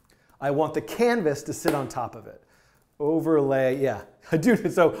 I want the canvas to sit on top of it. Overlay, yeah, I do.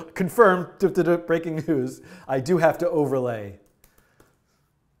 So confirmed, breaking news, I do have to overlay.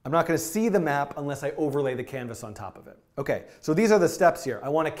 I'm not going to see the map unless I overlay the canvas on top of it. Okay, so these are the steps here. I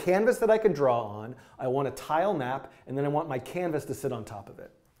want a canvas that I can draw on, I want a tile map, and then I want my canvas to sit on top of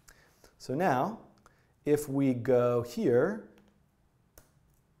it. So now, if we go here,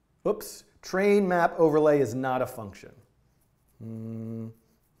 oops, train map overlay is not a function.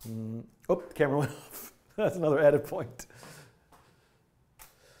 Oh, the camera went off. That's another edit point.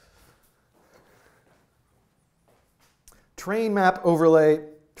 Train map overlay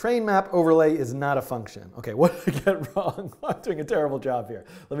is not a function. Okay, what did I get wrong? I'm doing a terrible job here.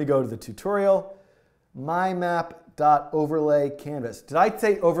 Let me go to the tutorial. mymap.overlay canvas. Did I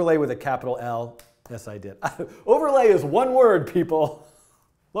say overlay with a capital L? Yes, I did. Overlay is one word, people.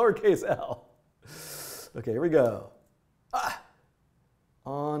 Lowercase l. Okay, here we go.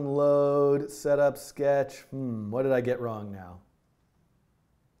 Onload, setup, sketch. What did I get wrong now?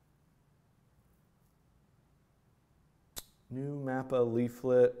 New Mappa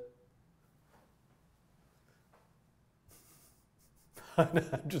leaflet. I'm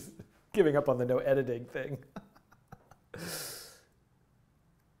just giving up on the no editing thing. Does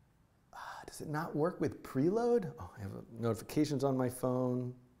it not work with preload? Oh, I have notifications on my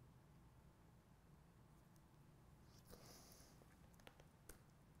phone.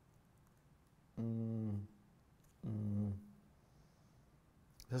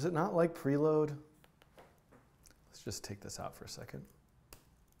 Does it not like preload? Let's just take this out for a second.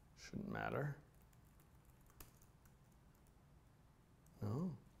 Shouldn't matter. No.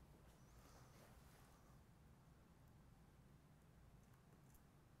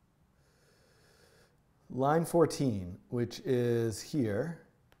 Line 14, which is here,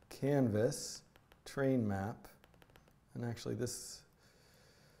 canvas, train map, and actually this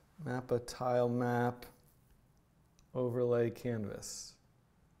Mappa tile map, overlay canvas.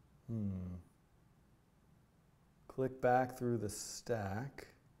 Click back through the stack.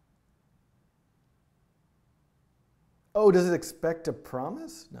 Oh, does it expect a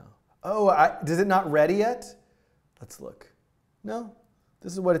promise? No. Oh, is it not ready yet? Let's look. No,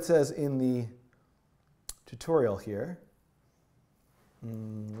 this is what it says in the tutorial here.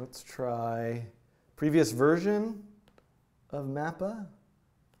 Let's try previous version of Mappa.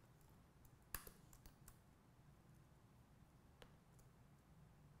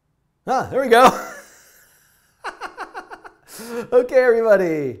 There we go. Okay,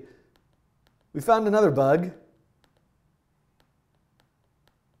 everybody. We found another bug. I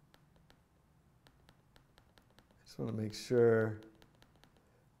just want to make sure.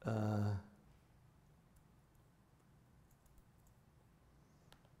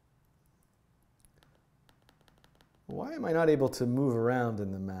 Why am I not able to move around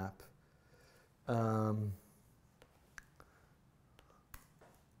in the map?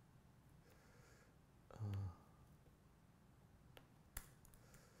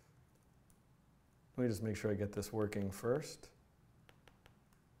 Let me just make sure I get this working first.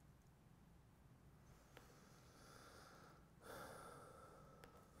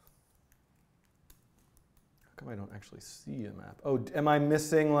 How come I don't actually see a map? Oh, am I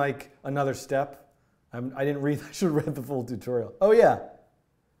missing like another step? I didn't read, I should have read the full tutorial. Oh yeah.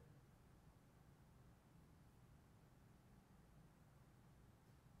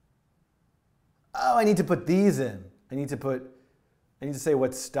 Oh, I need to put these in. I need to say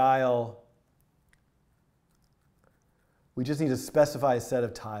what style. We just need to specify a set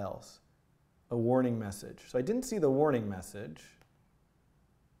of tiles, a warning message. So I didn't see the warning message.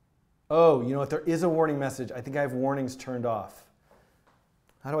 Oh, you know what? There is a warning message. I think I have warnings turned off.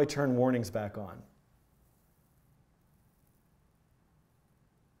 How do I turn warnings back on?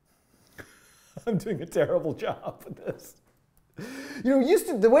 I'm doing a terrible job with this. You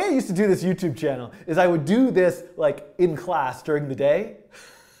know, the way I used to do this YouTube channel is I would do this like in class during the day,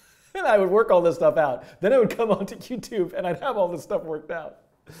 and I would work all this stuff out. Then I would come onto YouTube and I'd have all this stuff worked out.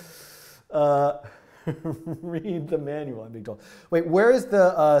 Read the manual, I'm being told. Wait, where is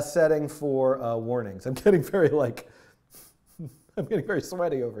the setting for warnings? I'm getting very like, I'm getting very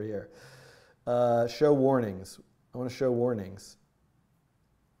sweaty over here. Show warnings. I want to show warnings.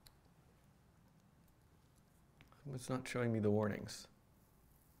 It's not showing me the warnings.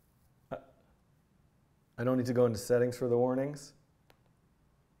 I don't need to go into settings for the warnings.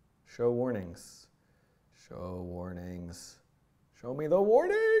 Show warnings. Show warnings. Show me the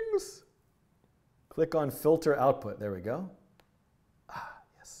warnings. Click on filter output. There we go. Ah,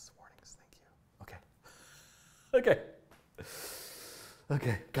 yes, warnings. Thank you. Okay. Okay.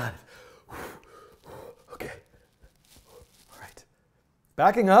 Okay, got it. Okay. All right.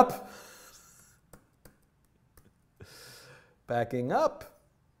 Backing up. Backing up.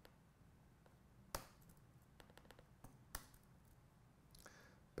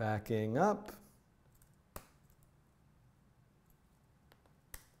 Backing up.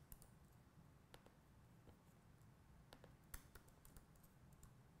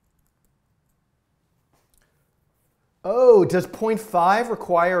 Oh, does 0.5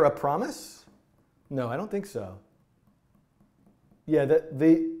 require a promise? No, I don't think so. Yeah,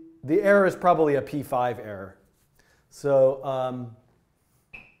 the error is probably a P5 error. So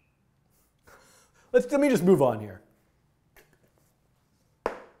let me just move on here.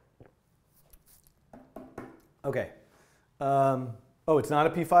 Okay. Oh, it's not a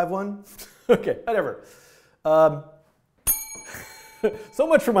P5 one? Okay, whatever. So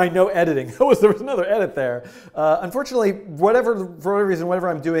much for my no editing. There was another edit there. Unfortunately, for whatever reason, whatever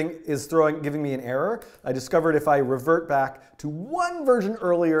I'm doing is giving me an error. I discovered if I revert back to one version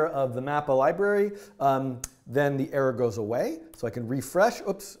earlier of the mappa library, then the error goes away. So I can refresh.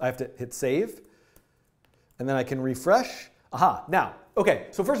 Oops, I have to hit save. And then I can refresh. Aha, now, okay,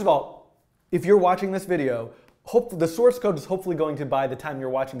 so first of all, if you're watching this video, the source code is hopefully going to, by the time you're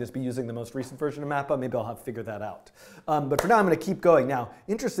watching this, be using the most recent version of mappa. Maybe I'll have figured that out. But for now, I'm going to keep going. Now,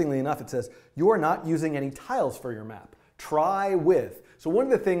 interestingly enough, it says, you are not using any tiles for your map. Try with. So one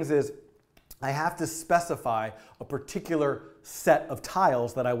of the things is I have to specify a particular set of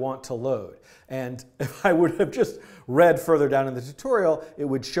tiles that I want to load. And if I would have just read further down in the tutorial, it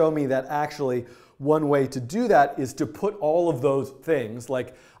would show me that actually one way to do that is to put all of those things,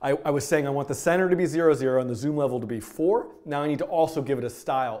 like I was saying I want the center to be 0, 0 and the zoom level to be 4. Now I need to also give it a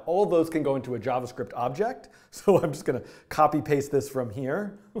style. All of those can go into a JavaScript object. So I'm just going to copy paste this from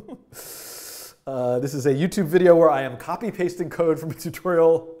here. This is a YouTube video where I am copy pasting code from a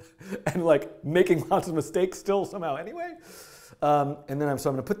tutorial and like making lots of mistakes still somehow anyway. And then so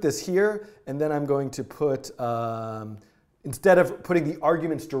I'm going to put this here, and then I'm going to put, instead of putting the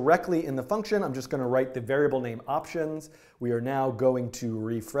arguments directly in the function, I'm just going to write the variable name options. We are now going to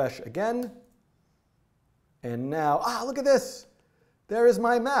refresh again. And now, look at this. There is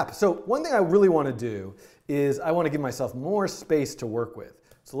my map. So one thing I really want to do is I want to give myself more space to work with.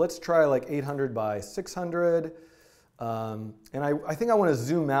 So let's try like 800 by 600. And I think I want to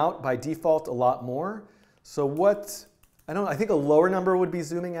zoom out by default a lot more. So I think a lower number would be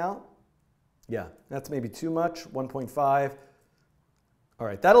zooming out. Yeah, that's maybe too much, 1.5. All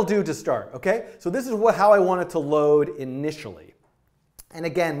right, that'll do to start, okay? So this is how I want it to load initially. And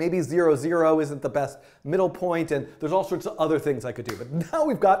again, maybe 0, 0 isn't the best middle point, and there's all sorts of other things I could do. But now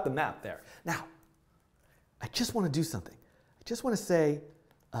we've got the map there. Now, I just want to do something. I just want to say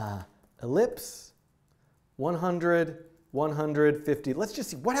ellipse, 100, 150. Let's just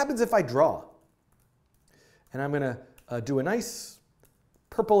see, what happens if I draw? And I'm going to do a nice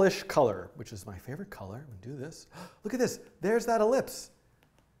purplish color, which is my favorite color. I'm going to do this. Look at this. There's that ellipse.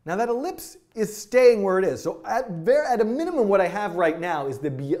 Now that ellipse is staying where it is. So at a minimum, what I have right now is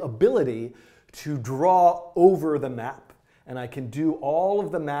the ability to draw over the map. And I can do all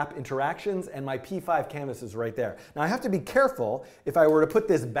of the map interactions, and my P5 canvas is right there. Now I have to be careful. If I were to put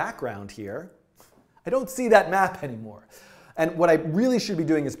this background here, I don't see that map anymore. And what I really should be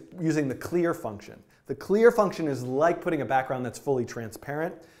doing is using the clear function. The clear function is like putting a background that's fully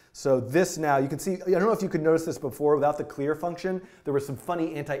transparent. So this now, you can see, I don't know if you could notice this before, without the clear function, there was some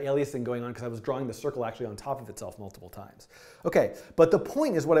funny anti-aliasing going on because I was drawing the circle actually on top of itself multiple times. Okay, but the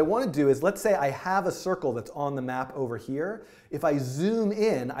point is what I want to do is, let's say I have a circle that's on the map over here. If I zoom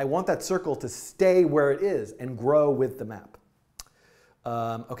in, I want that circle to stay where it is and grow with the map.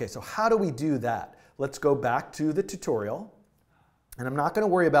 Okay, so how do we do that? Let's go back to the tutorial. And I'm not going to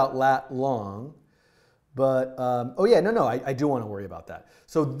worry about lat long. But, oh yeah, no, I do want to worry about that.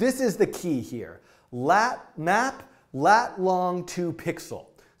 So this is the key here. Lat map lat long to pixel.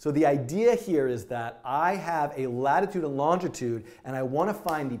 So the idea here is that I have a latitude and longitude, and I want to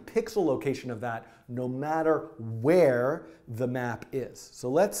find the pixel location of that no matter where the map is. So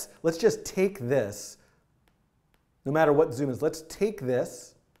let's just take this, no matter what zoom is, let's take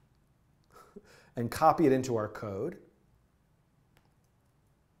this and copy it into our code.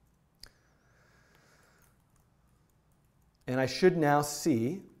 And I should now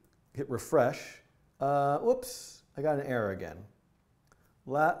see, hit refresh. Whoops, I got an error again.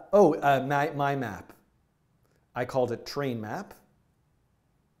 My map. I called it train map.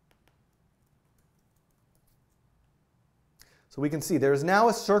 So we can see there's now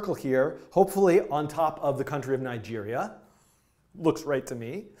a circle here, hopefully on top of the country of Nigeria. Looks right to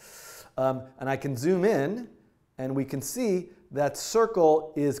me. And I can zoom in, and we can see that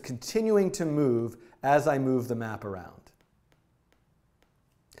circle is continuing to move as I move the map around.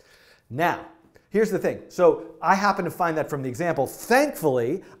 Now, here's the thing. So I happen to find that from the example.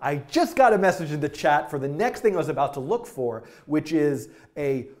 Thankfully, I just got a message in the chat for the next thing I was about to look for, which is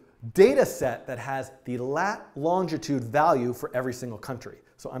a data set that has the lat longitude value for every single country.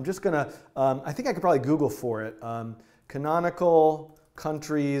 So I'm just going to, I think I could probably Google for it. Canonical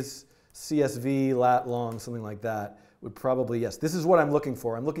countries, CSV, lat long, something like that would probably, yes. This is what I'm looking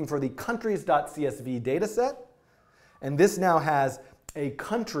for. I'm looking for the countries.csv data set. And this now has a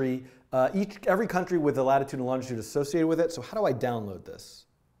country, every country with the latitude and longitude associated with it. So how do I download this?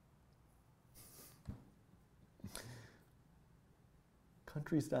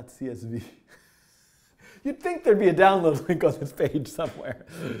 Countries.csv. You'd think there'd be a download link on this page somewhere.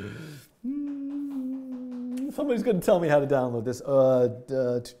 Somebody's going to tell me how to download this.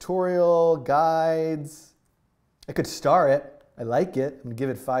 Tutorial, guides. I could star it. I like it. I'm going to give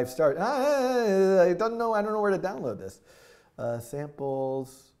it 5 stars. I don't know where to download this.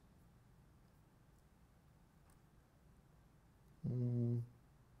 Samples.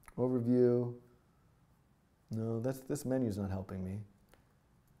 Overview. No, this menu's not helping me.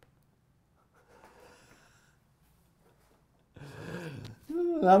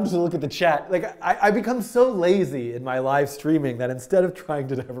 I'm just gonna look at the chat. Like I become so lazy in my live streaming that instead of trying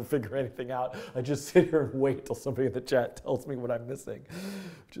to ever figure anything out, I just sit here and wait till somebody in the chat tells me what I'm missing,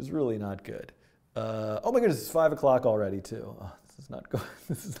 which is really not good. Oh my goodness, it's 5 o'clock already too. Oh, this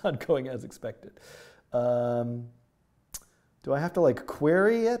is not going as expected. Do I have to like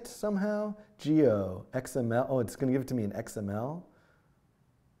query it somehow? Geo, XML. Oh, it's gonna give it to me in XML.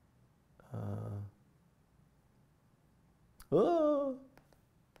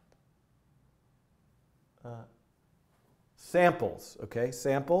 Samples, okay,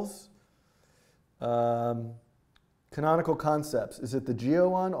 samples. Canonical concepts. Is it the geo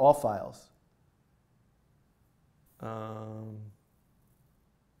one? All files.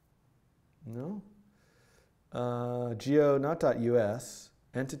 No. Geo, not .us.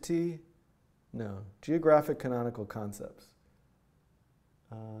 Entity, no. Geographic canonical concepts.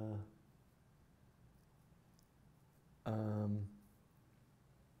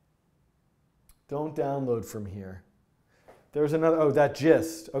 Don't download from here. There's another, oh, that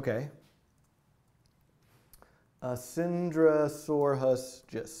gist, okay. Syndrasorhus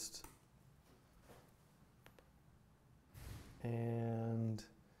gist. And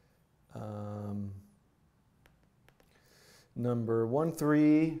number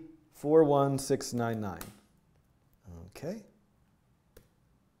 1341699. Okay.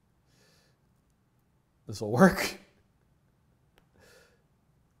 This will work.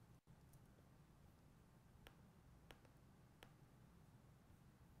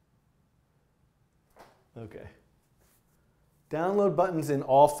 Okay. Download buttons in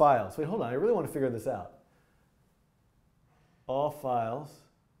all files. Wait, hold on. I really want to figure this out. All files.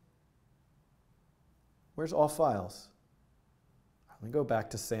 Where's all files? Let me go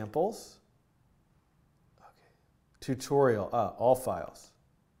back to samples. Okay. Tutorial. All files.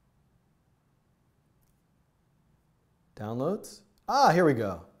 Downloads. Here we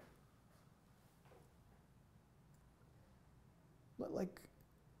go. But like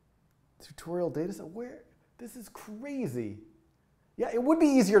tutorial data set. Where? This is crazy. Yeah, it would be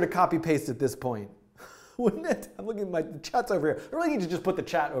easier to copy paste at this point, wouldn't it? I'm looking at the chat's over here. I really need to just put the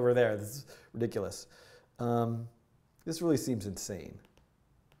chat over there. This is ridiculous. This really seems insane.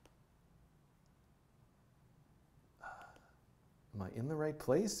 Am I in the right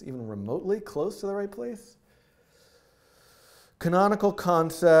place? Even remotely close to the right place? Canonical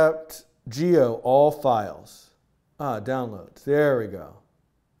concept, geo, all files. Downloads. There we go.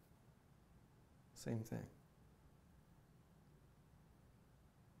 Same thing.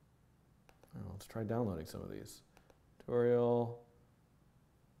 Let's try downloading some of these. Tutorial.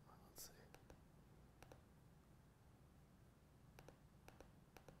 Let's see.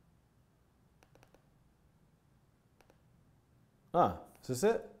 Ah, is this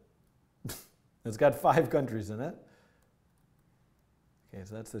it? It's got 5 countries in it. Okay,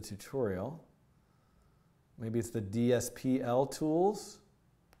 so that's the tutorial. Maybe it's the DSPL tools.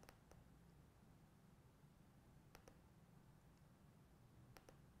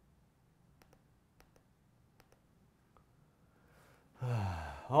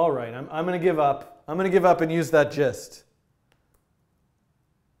 All right, I'm going to give up. I'm going to give up and use that gist.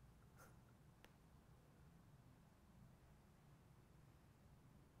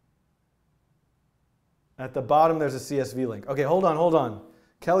 At the bottom, there's a CSV link. Okay, hold on, hold on.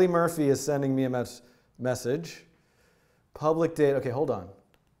 Kelly Murphy is sending me a message. Public data. Okay, hold on.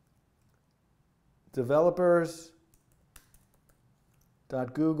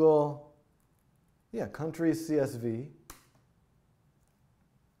 Developers.google. Yeah, countries CSV.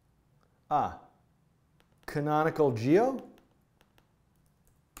 Ah, canonical geo.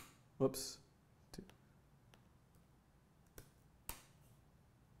 Whoops.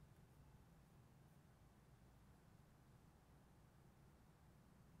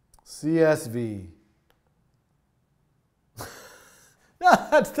 CSV. No,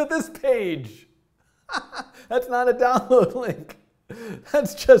 that's to this page. That's not a download link.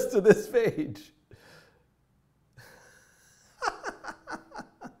 That's just to this page.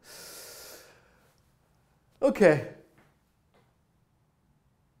 Okay.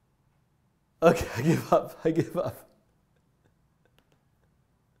 Okay, I give up. I give up.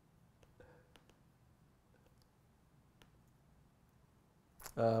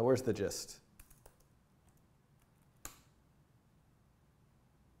 Where's the gist?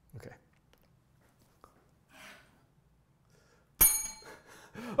 Okay.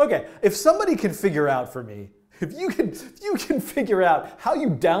 Okay, if somebody can figure out for me, if you can figure out how you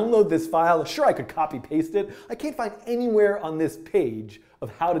download this file, sure, I could copy paste it. I can't find anywhere on this page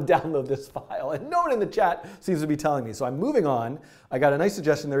of how to download this file, and no one in the chat seems to be telling me. So I'm moving on. I got a nice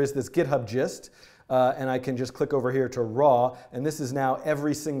suggestion. There is this GitHub gist, and I can just click over here to raw, and this is now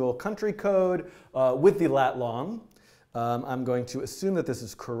every single country code with the lat long. I'm going to assume that this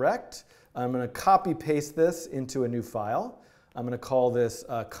is correct. I'm going to copy paste this into a new file. I'm going to call this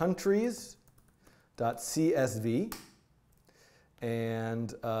countries.csv,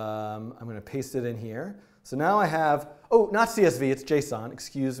 and I'm going to paste it in here. So now I have, oh, not CSV, it's JSON,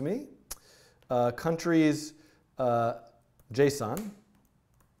 excuse me. Countries JSON.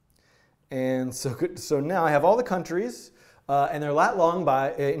 And so now I have all the countries, and they're lat long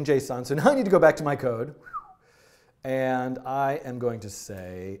in JSON. So now I need to go back to my code, and I am going to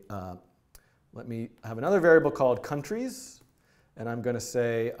say, let me have another variable called countries. And I'm going to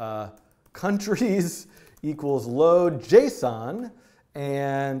say countries equals load JSON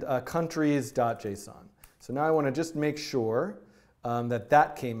and countries.json. So now I want to just make sure that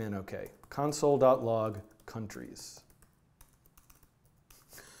that came in OK. Console.log countries.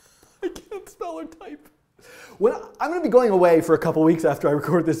 I can't spell or type. I'm going to be going away for a couple weeks after I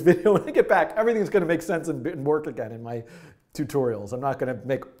record this video. When I get back, everything's going to make sense and work again in my tutorials. I'm not going to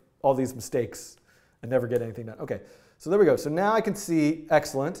make all these mistakes and never get anything done. OK. So there we go. So now I can see,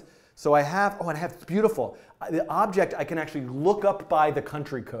 excellent. So I have, oh, and I have, beautiful. The object I can actually look up by the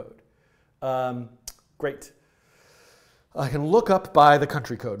country code. Great. I can look up by the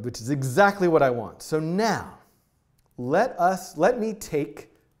country code, which is exactly what I want. So now, let me take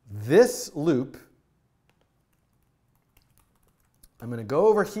this loop. I'm going to go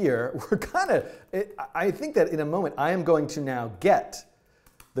over here. I think that in a moment I am going to now get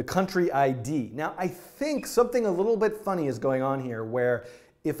the country ID. Now, I think something a little bit funny is going on here, where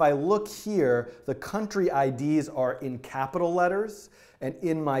if I look here, the country IDs are in capital letters, and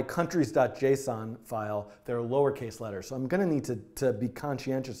in my countries.json file, they're lowercase letters. So I'm going to need to be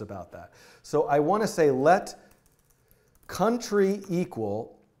conscientious about that. So I want to say let country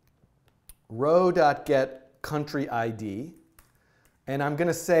equal row.get country ID. And I'm going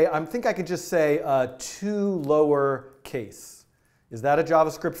to say, I think I could just say to lowercase. Is that a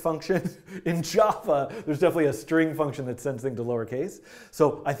JavaScript function? In Java, there's definitely a string function that sends things to lowercase.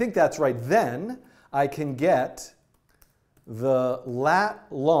 So I think that's right. Then I can get the lat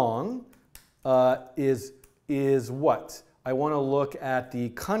long is what? I want to look at the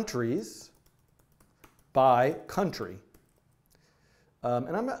countries by country.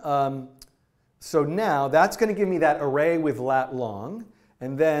 So now that's going to give me that array with lat long.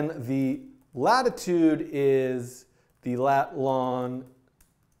 And then the latitude is the lat long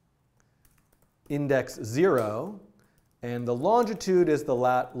index 0, and the longitude is the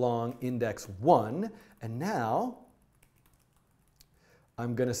lat long index 1. And now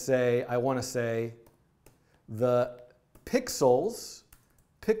I'm going to say, I want to say the pixel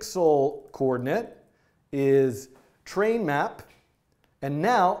coordinate is train map And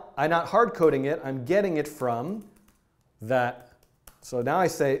now I'm not hard coding it. I'm getting it from that. So now I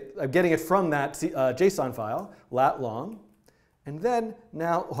say I'm getting it from that JSON file, lat long. And then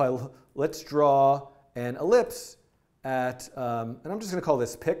now let's draw an ellipse at, and I'm just going to call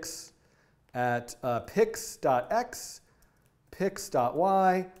this pix, at pix.x,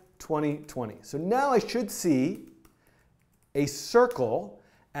 pix.y, 2020. So now I should see a circle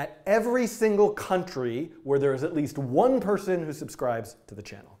at every single country where there is at least one person who subscribes to the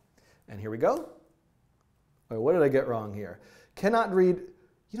channel. And here we go. Wait, what did I get wrong here? Cannot read.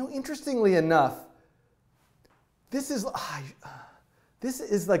 You know, interestingly enough, this is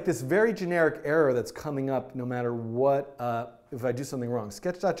like this very generic error that's coming up no matter what, if I do something wrong.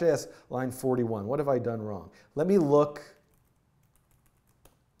 Sketch.js, line 41. What have I done wrong? Let me look.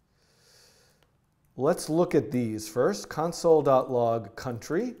 Let's look at these first. Console.log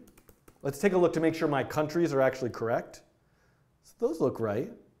country. Let's take a look to make sure my countries are actually correct. So those look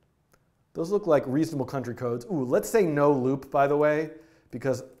right. Those look like reasonable country codes. Ooh, let's say no loop, by the way,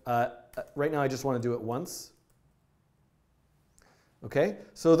 because right now I just want to do it once. Okay,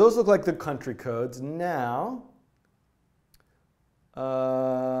 so those look like the country codes. Now,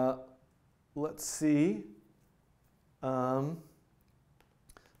 let's see. So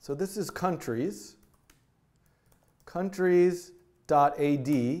this is countries. Countries.ad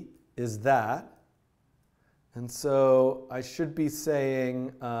is that. And so I should be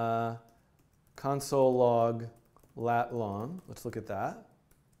saying console log lat long. Let's look at that.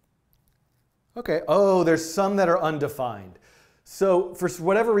 Okay, oh, there's some that are undefined. So for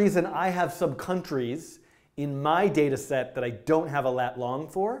whatever reason, I have some countries in my data set that I don't have a lat long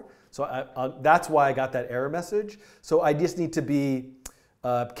for. So that's why I got that error message. So I just need to be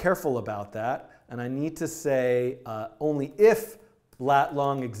careful about that. And I need to say only if lat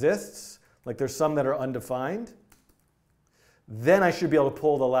long exists, like there's some that are undefined, then I should be able to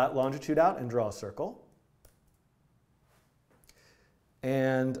pull the lat longitude out and draw a circle.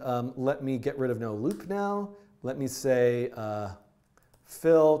 And let me get rid of no loop now. Let me say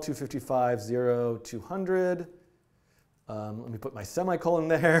fill 255, 0, 200. Let me put my semicolon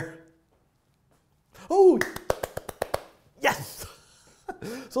there. Oh, yes!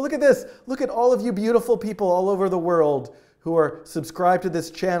 So look at this. Look at all of you beautiful people all over the world who are subscribed to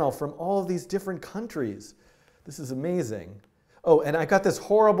this channel from all of these different countries. This is amazing. Oh, and I got this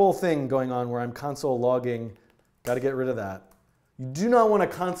horrible thing going on where I'm console logging. Got to get rid of that. You do not want to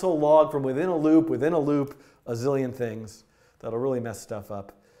console log from within a loop, a zillion things. That'll really mess stuff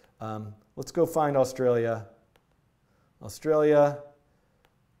up. Let's go find Australia. Australia.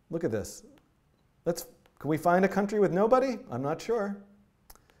 Look at this. Can we find a country with nobody? I'm not sure.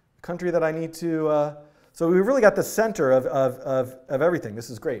 A country that I need to... so we really got the center of everything.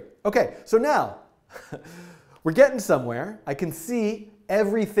 This is great. OK, so now we're getting somewhere. I can see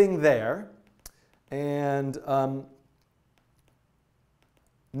everything there. And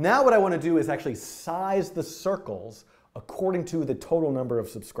now what I want to do is actually size the circles according to the total number of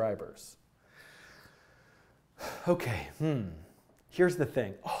subscribers. OK, here's the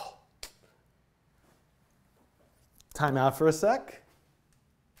thing. Oh. Time out for a sec.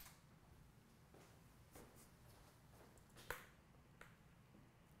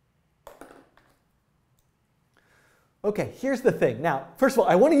 OK, here's the thing. Now, first of all,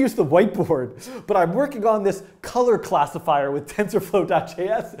 I want to use the whiteboard, but I'm working on this color classifier with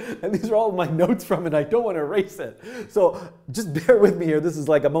TensorFlow.js, and these are all of my notes from it. I don't want to erase it. So just bear with me here. This is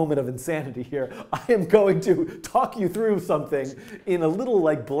like a moment of insanity here. I am going to talk you through something in a little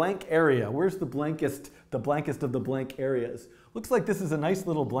like blank area. Where's the blankest of the blank areas? Looks like this is a nice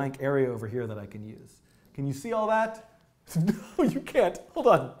little blank area over here that I can use. Can you see all that? No, you can't. Hold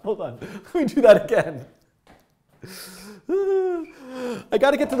on. Let me do that again. I got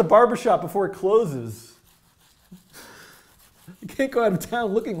to get to the barbershop before it closes. You can't go out of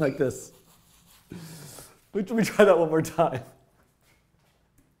town looking like this. Let me try that one more time.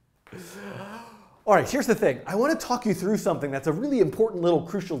 All right, here's the thing. I want to talk you through something that's a really important little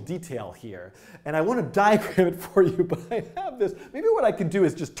crucial detail here. And I want to diagram it for you, but I have this. Maybe what I could do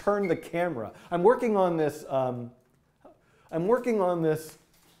is just turn the camera. I'm working on this. Oh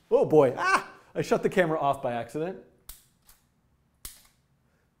boy, I shut the camera off by accident.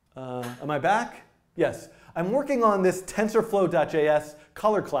 Am I back? Yes. I'm working on this TensorFlow.js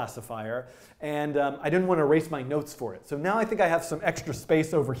color classifier, and I didn't want to erase my notes for it. So now I think I have some extra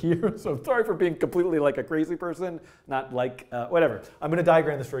space over here. So I'm sorry for being completely like a crazy person, not like, whatever. I'm going to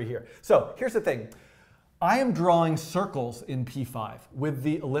diagram this for you here. So here's the thing. I am drawing circles in P5 with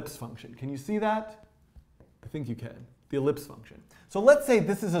the ellipse function. Can you see that? I think you can. The ellipse function. So let's say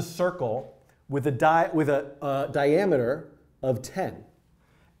this is a circle with a diameter of 10.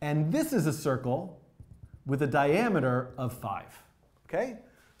 And this is a circle with a diameter of 5. Okay?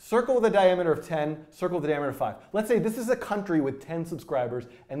 Circle with a diameter of 10, circle with a diameter of 5. Let's say this is a country with 10 subscribers,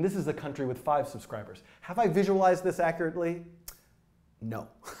 and this is a country with 5 subscribers. Have I visualized this accurately? No.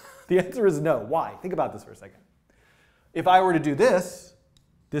 The answer is no. Why? Think about this for a second. If I were to do this,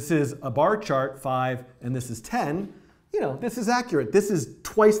 this is a bar chart, 5, and this is 10. You know, this is accurate. This is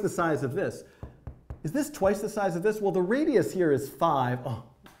twice the size of this. Is this twice the size of this? Well, the radius here is 5. Oh,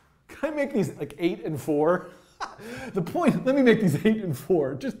 can I make these like 8 and 4? The point, let me make these 8 and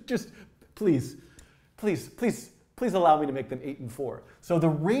 4. Just please allow me to make them 8 and 4. So the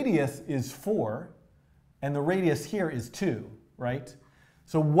radius is 4, and the radius here is 2, right?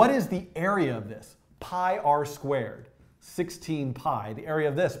 So what is the area of this? Pi r squared, 16 pi. The area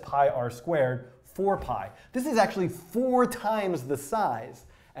of this, pi r squared, 4 pi. This is actually 4 times the size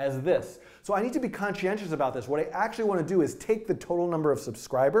as this. So I need to be conscientious about this. What I actually want to do is take the total number of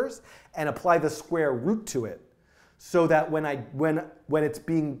subscribers and apply the square root to it, so that when it's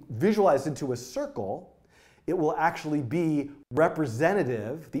being visualized into a circle, it will actually be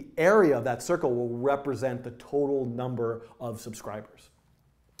representative. The area of that circle will represent the total number of subscribers.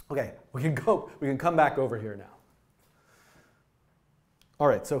 Okay, we can come back over here now. All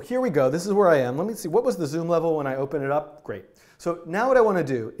right, so here we go. This is where I am. Let me see, what was the zoom level when I open it up? Great. So now what I want to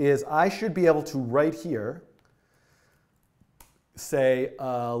do is I should be able to right here say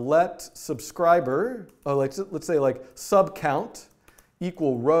let subscriber, let's say like sub count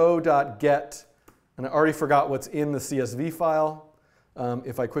equal row.get, and I already forgot what's in the CSV file.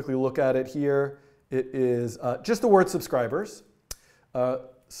 If I quickly look at it here, it is just the word subscribers.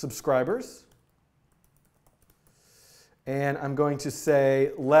 Subscribers. And I'm going to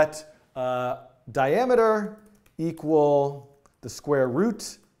say let diameter equal the square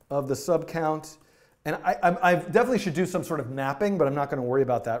root of the sub count. And I definitely should do some sort of mapping, but I'm not going to worry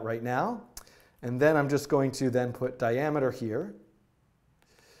about that right now. And then I'm just going to then put diameter here.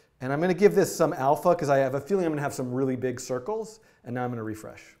 And I'm going to give this some alpha, because I have a feeling I'm going to have some really big circles. And now I'm going to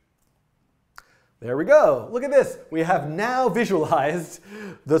refresh. There we go. Look at this. We have now visualized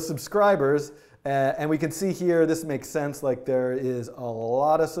the subscribers. And we can see here, this makes sense, like there is a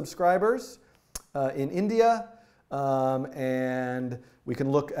lot of subscribers in India. And we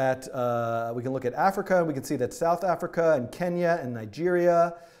can look at Africa, and we can see that South Africa and Kenya and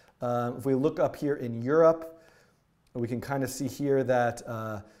Nigeria. If we look up here in Europe, we can kind of see here that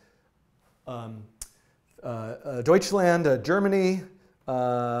Deutschland, Germany,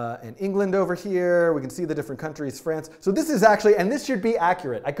 and England over here. We can see the different countries, France. So this is actually, and this should be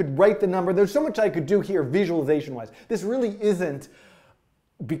accurate. I could write the number. There's so much I could do here visualization-wise. This really isn't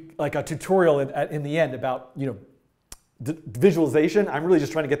like a tutorial in the end about, you know, visualization. I'm really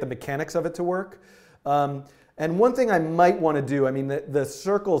just trying to get the mechanics of it to work. And one thing I might want to do, I mean, the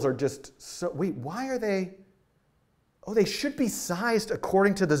circles are just so, wait, why are they? Oh, they should be sized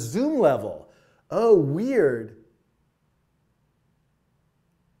according to the zoom level. Oh, weird.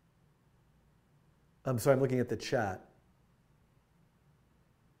 I'm sorry, I'm looking at the chat.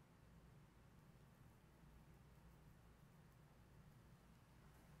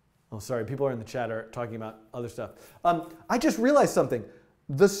 Oh, sorry, people are in the chat are talking about other stuff. I just realized something.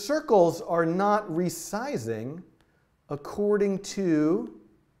 The circles are not resizing according to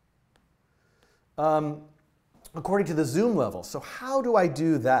the zoom level. So how do I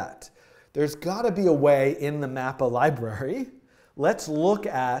do that? There's got to be a way in the Mappa library. Let's look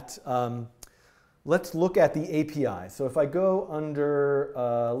at the API. So if I go under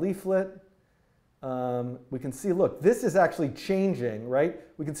leaflet, we can see, look, this is actually changing, right?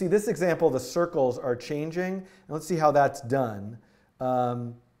 We can see this example, the circles are changing. And let's see how that's done.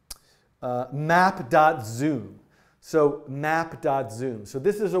 Map.zoom. So map.zoom. So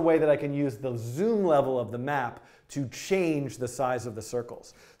this is a way that I can use the zoom level of the map to change the size of the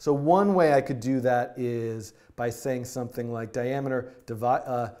circles. So one way I could do that is by saying something like diameter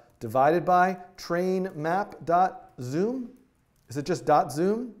divided by train map.zoom. Is it just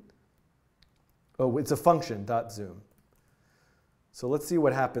 .zoom? Oh, it's a function, .zoom. So let's see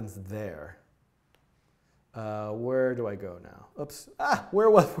what happens there. Where do I go now? Oops. Ah, where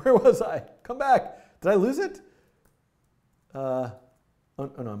was I? Come back. Did I lose it? Oh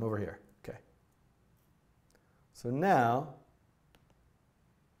no, I'm over here. Okay. So now,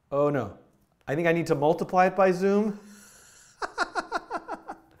 oh no. I think I need to multiply it by zoom.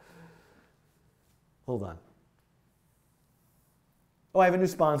 Hold on. Oh, I have a new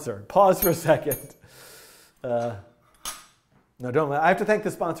sponsor. Pause for a second. No, don't. I have to thank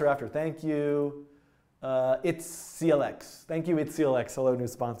the sponsor after. Thank you. It's CLX. Thank you, It's CLX. Hello, new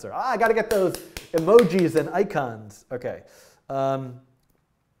sponsor. I got to get those emojis and icons. Okay.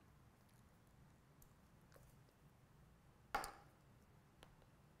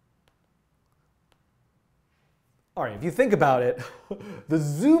 all right, if you think about it, the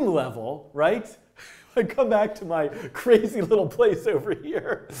zoom level, right? I come back to my crazy little place over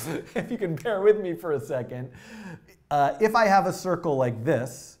here, if you can bear with me for a second. If I have a circle like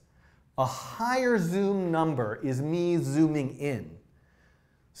this, a higher zoom number is me zooming in.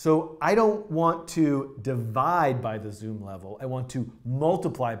 So I don't want to divide by the zoom level. I want to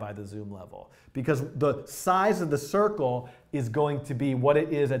multiply by the zoom level, because the size of the circle is going to be what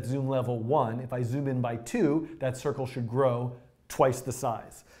it is at zoom level 1. If I zoom in by 2, that circle should grow twice the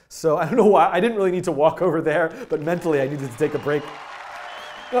size. So I don't know why. I didn't really need to walk over there, but mentally I needed to take a break.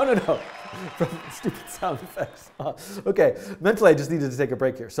 No. From stupid sound effects. Okay, mentally I just needed to take a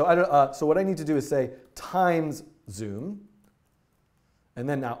break here. So, so what I need to do is say times zoom. And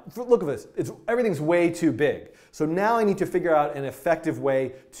then now, look at this. Everything's way too big. So now I need to figure out an effective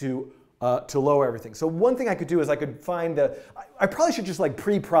way to lower everything. So one thing I could do is I could find I probably should just like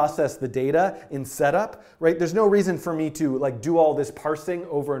pre-process the data in setup, right? There's no reason for me to like do all this parsing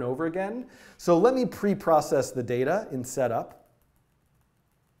over and over again. So let me pre-process the data in setup.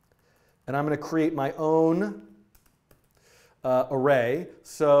 And I'm going to create my own array.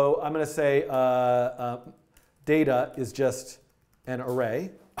 So I'm going to say data is just an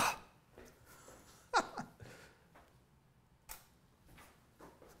array.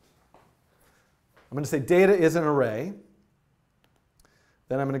 I'm going to say data is an array.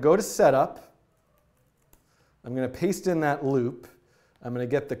 Then I'm going to go to setup. I'm going to paste in that loop. I'm going to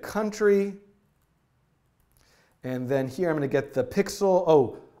get the country. And then here I'm going to get the pixel.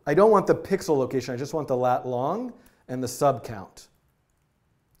 Oh, I don't want the pixel location. I just want the lat long and the sub count.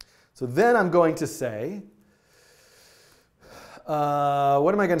 So then I'm going to say,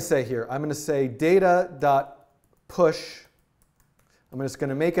 what am I going to say here? I'm going to say data.push. I'm just going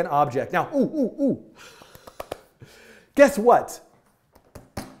to make an object. Now, guess what?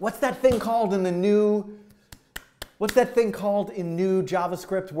 What's that thing called in the new? What's that thing called in new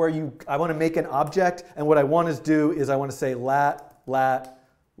JavaScript where I want to make an object, and what I want to do is I want to say lat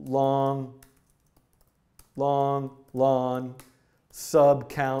long sub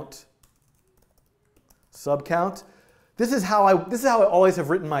count. This is how I always have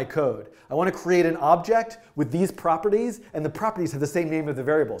written my code. I want to create an object with these properties, and the properties have the same name of the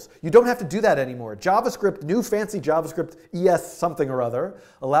variables. You don't have to do that anymore. JavaScript, new fancy JavaScript ES something or other,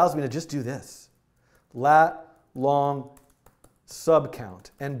 allows me to just do this. Lat long sub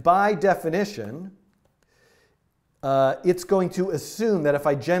count. And by definition, it's going to assume that if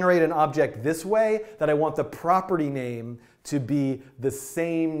I generate an object this way, that I want the property name to be the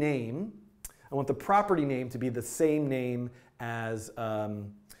same name. I want the property name to be the same name as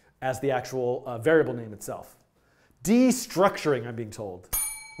the actual variable name itself. Destructuring, I'm being told.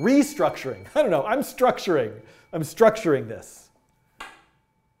 Restructuring. I don't know. I'm structuring this.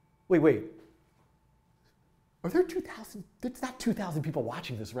 Wait. Are there 2,000? There's not 2,000 people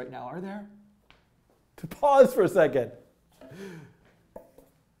watching this right now, are there? To pause for a second.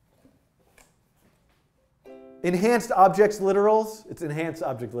 Enhanced objects literals. It's enhanced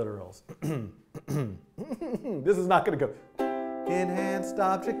object literals. This is not going to go. Enhanced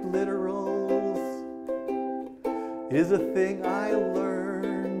object literals is a thing I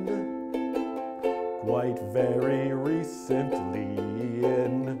learned quite very recently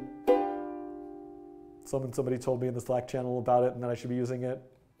in. Somebody told me in the Slack channel about it and that I should be using it.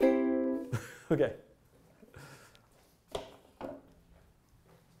 Okay.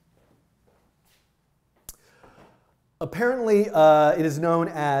 Apparently, it is known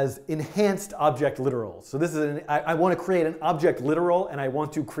as enhanced object literals. So this is I want to create an object literal, and I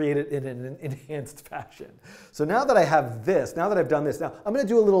want to create it in an enhanced fashion. So now that I have this, now that I've done this, now I'm going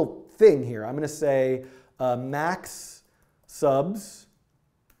to do a little thing here. I'm going to say max subs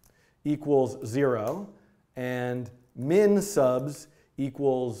equals 0, and min subs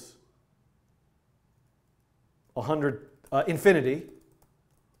equals 100, infinity.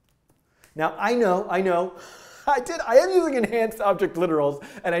 Now I know. I am using enhanced object literals,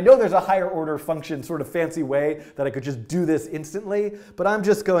 and I know there's a higher order function sort of fancy way that I could just do this instantly, but I'm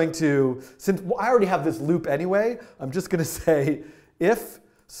just going to, since I already have this loop anyway, I'm just going to say if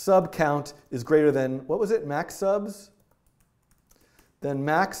sub count is greater than, what was it, max subs? Then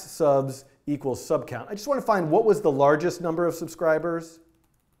max subs equals sub count. I just want to find what was the largest number of subscribers,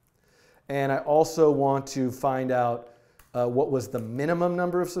 and I also want to find out what was the minimum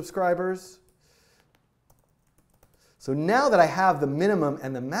number of subscribers. So now that I have the minimum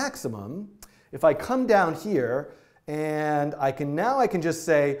and the maximum, if I come down here and I can just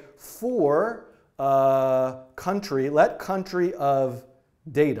say for country, let country of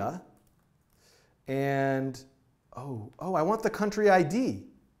data, and I want the country ID.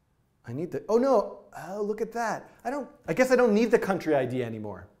 I need the, oh no, oh, look at that. I guess I don't need the country ID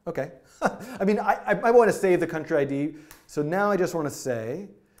anymore. Okay. I mean, I want to save the country ID. So now I just want to say,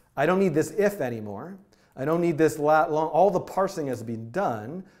 I don't need this if anymore. I don't need this lat long. All the parsing has been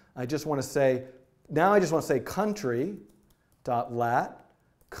done. I just want to say, now I just want to say country.lat,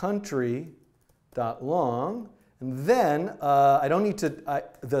 country.long. And then I don't need to,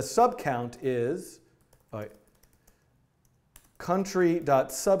 the subcount is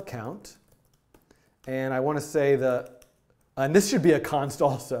country.subcount. And I want to say and this should be a const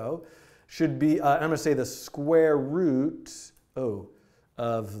also, should be, I'm going to say the square root,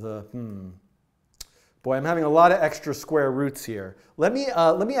 of the, Boy, I'm having a lot of extra square roots here. Let me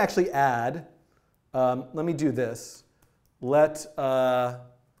actually add, let me do this. Let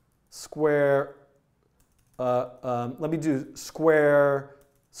square, let me do square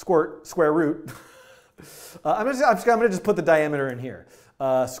root. I'm gonna just put the diameter in here.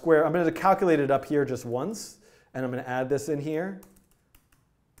 I'm going to calculate it up here just once, and I'm going to add this in here.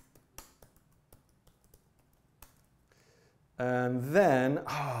 And then,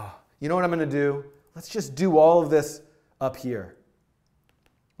 you know what I'm going to do? Let's just do all of this up here.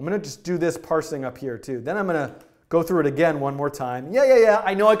 I'm going to just do this parsing up here too. Then I'm going to go through it again one more time. Yeah,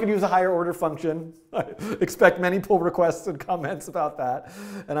 I know I could use a higher order function. I expect many pull requests and comments about that.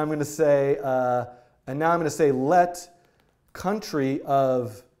 And I'm going to say, and now I'm going to say let country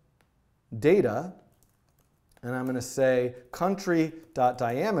of data, and I'm going to say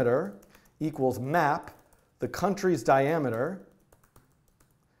country.diameter equals map the country's diameter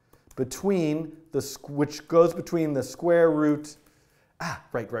between which goes between the square root.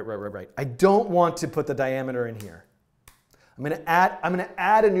 Right. I don't want to put the diameter in here. I'm going to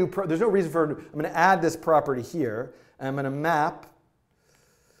add a new, there's no reason for, I'm going to add this property here, and I'm going to map,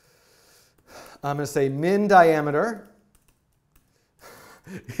 I'm going to say min diameter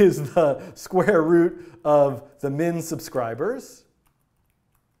is the square root of the min subscribers.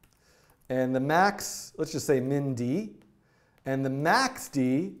 And the max, let's just say min d. And the max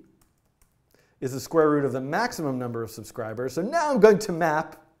d is the square root of the maximum number of subscribers. So now I'm going to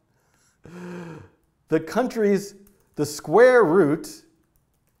map the square root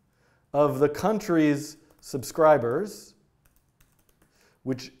of the country's subscribers,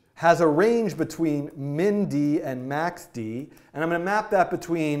 which has a range between min d and max d, and I'm going to map that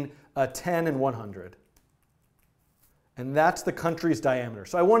between 10 and 100. And that's the country's diameter.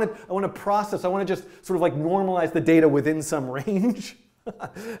 So I want to process, I want to just sort of like normalize the data within some range,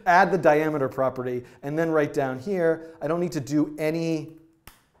 add the diameter property, and then write down here, I don't need to do any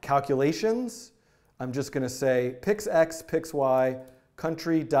calculations. I'm just going to say pix x, pix y,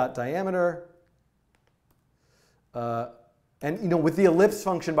 country.diameter. And with the ellipse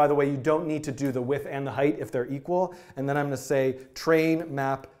function, by the way, you don't need to do the width and the height if they're equal. And then I'm going to say train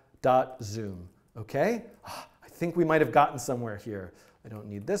map.zoom. Okay? I think we might have gotten somewhere here. I don't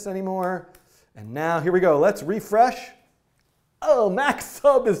need this anymore. And now, here we go. Let's refresh. Oh, max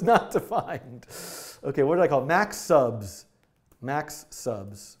sub is not defined. Okay, what did I call it? Max subs. Max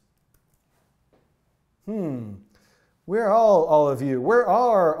subs. Where are all of you? Where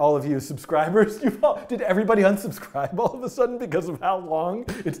are all of you subscribers? Did everybody unsubscribe all of a sudden because of how long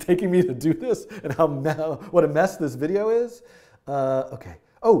it's taking me to do this and what a mess this video is? Okay.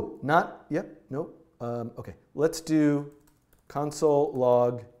 Oh, nope. Okay, let's do console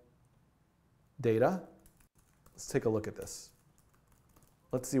log data. Let's take a look at this.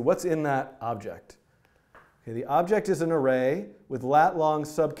 Let's see what's in that object. Okay, the object is an array with lat long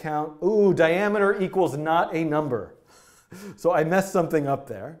subcount. Ooh, diameter equals not a number. So I messed something up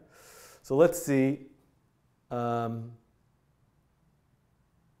there. So let's see. Oh,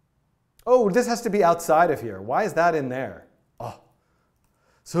 this has to be outside of here. Why is that in there? Oh.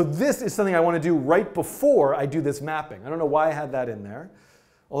 So this is something I want to do right before I do this mapping. I don't know why I had that in there.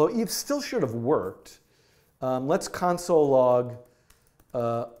 Although it still should have worked. Let's console log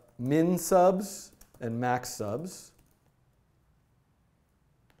min subs and max subs.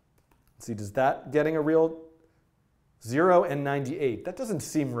 Let's see, does that getting a real 0 and 98? That doesn't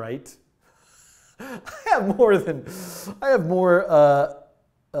seem right. I have more.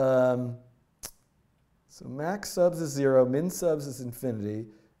 So max subs is 0, min subs is infinity.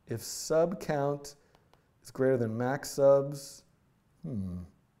 If sub count is greater than max subs,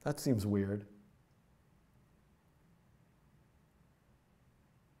 that seems weird.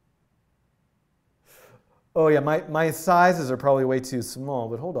 Oh yeah, my sizes are probably way too small,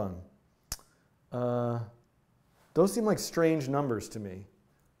 but hold on. Those seem like strange numbers to me.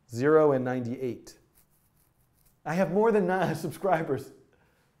 0 and 98. I have more than 9 subscribers.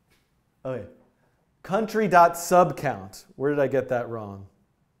 Okay. Country.subcount. Where did I get that wrong?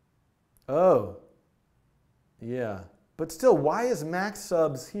 Oh, Yeah, but still, why is max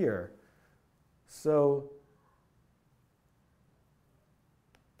subs here? So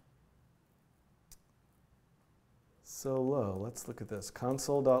low. Let's look at this.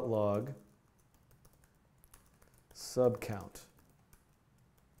 Console.log sub count.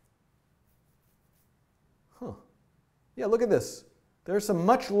 Huh. Yeah, look at this. There's some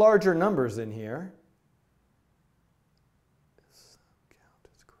much larger numbers in here. Sub count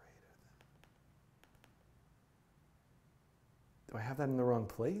is greater than. Do I have that in the wrong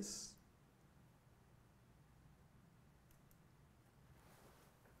place?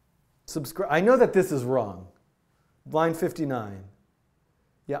 I know that this is wrong. Line 59.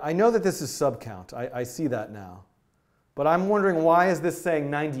 Yeah, I know that this is sub count. I see that now. But I'm wondering, why is this saying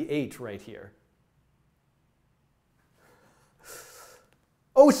 98 right here?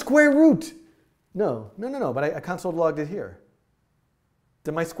 Oh, square root. No, but I console logged it here.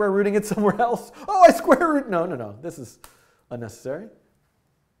 Am I square rooting it somewhere else? Oh, I square root. No. This is unnecessary.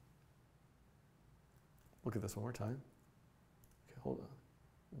 Look at this one more time. Okay, hold on.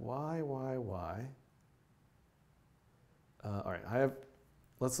 Why? All right,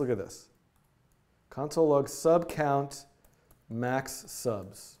 let's look at this. Console log sub count max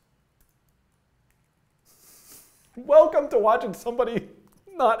subs. Welcome to watching somebody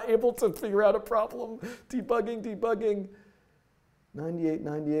not able to figure out a problem. Debugging.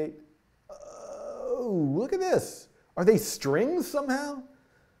 98. Oh, look at this. Are they strings somehow?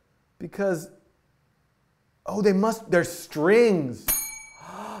 Because, oh, they're strings.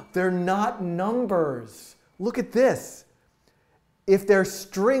 They're not numbers. Look at this. If they're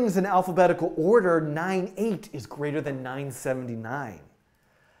strings in alphabetical order, 98 is greater than 979.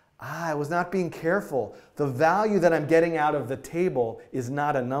 I was not being careful. The value that I'm getting out of the table is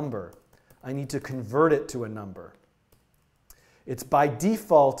not a number. I need to convert it to a number. It's by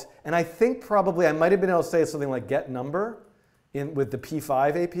default, and I think probably I might have been able to say something like get number with the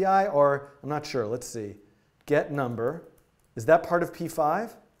P5 API, or I'm not sure. Let's see. Get number. Is that part of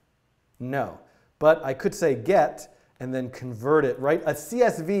P5? No. But I could say get and then convert it, right? A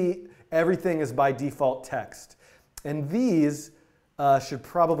CSV, everything is by default text. And these should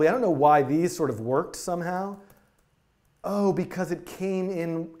probably, I don't know why these sort of worked somehow. Oh, because it came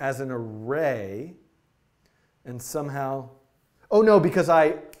in as an array and somehow, oh no, because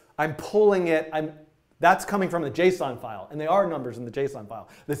I'm pulling it, that's coming from the JSON file, and they are numbers in the JSON file.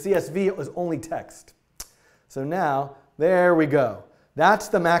 The CSV was only text. So now, there we go. That's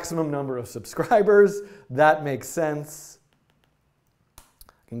the maximum number of subscribers. That makes sense.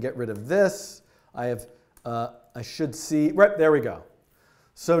 I can get rid of this. I should see, right, there we go.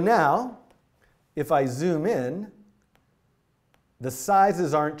 So now, if I zoom in, the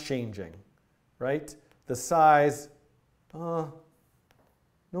sizes aren't changing, right? The size, no,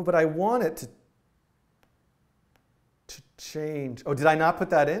 but I want it to change. Oh, did I not put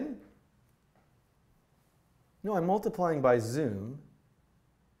that in? No, I'm multiplying by zoom.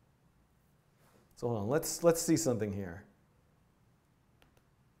 So hold on, let's see something here.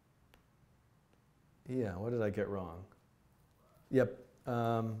 Yeah, what did I get wrong? Yep.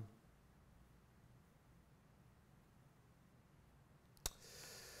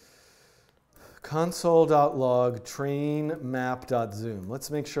 Console.log train map.zoom.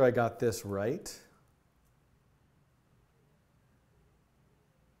 Let's make sure I got this right.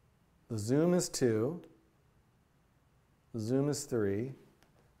 The zoom is 2. The zoom is 3.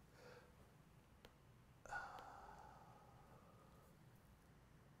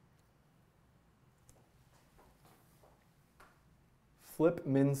 Flip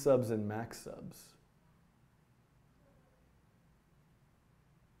min subs and max subs.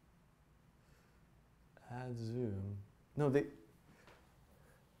 Add zoom. No,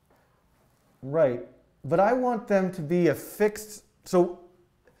 right. But I want them to be a fixed, so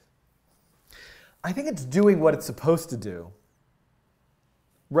I think it's doing what it's supposed to do.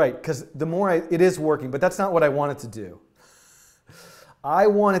 Right, because the more it is working, but that's not what I want it to do. I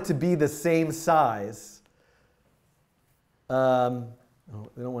want it to be the same size. Oh,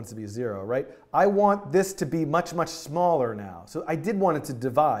 I don't want it to be 0, right? I want this to be much, much smaller now. So I did want it to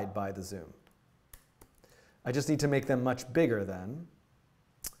divide by the zoom. I just need to make them much bigger then.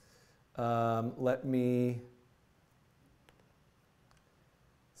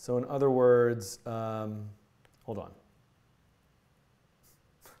 So in other words, hold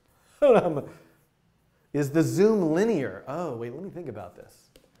on. Is the zoom linear? Oh, wait, let me think about this.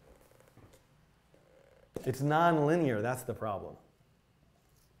 It's non-linear, that's the problem.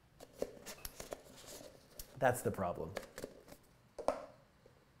 That's the problem.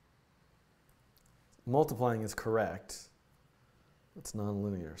 Multiplying is correct. It's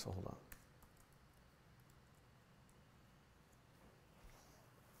non-linear, so hold on.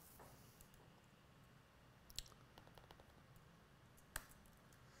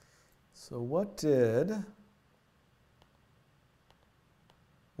 So what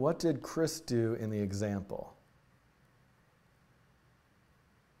did Chris do in the example?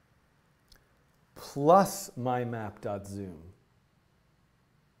 Plus my map.zoom.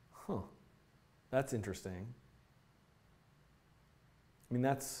 Huh. That's interesting. I mean,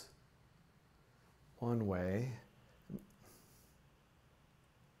 that's one way.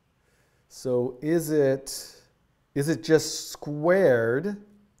 So is it just squared?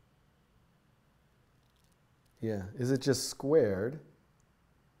 Yeah, is it just squared?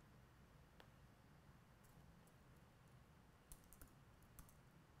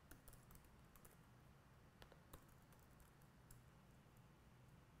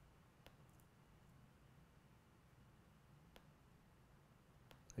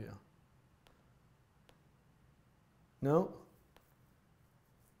 Yeah. No?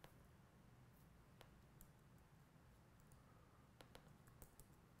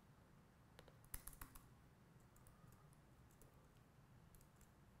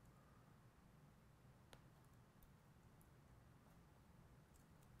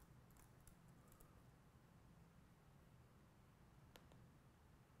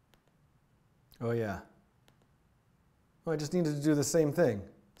 Oh, yeah. Oh, I just needed to do the same thing.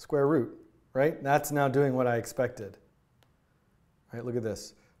 Square root, right? That's now doing what I expected. All right, look at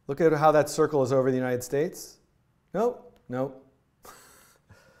this. Look at how that circle is over the United States. Nope, nope.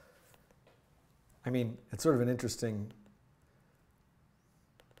 I mean, it's sort of an interesting.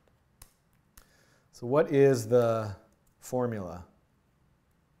 So what is the formula?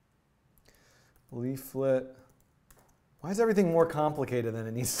 Leaflet. Why is everything more complicated than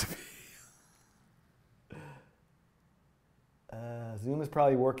it needs to be? Zoom is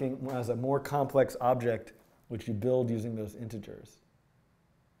probably working as a more complex object, which you build using those integers.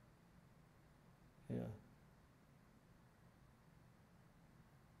 Yeah.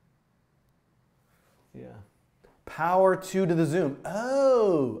 Yeah. Power 2 to the zoom.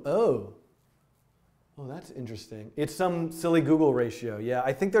 Oh, that's interesting. It's some silly Google ratio. Yeah,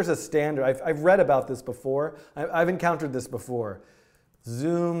 I think there's a standard. I've read about this before. I've encountered this before.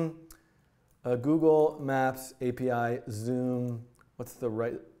 Zoom, Google Maps API, zoom, what's the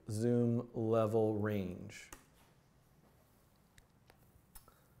right zoom level range?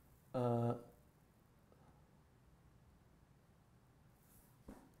 Yeah,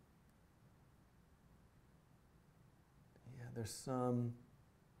 there's some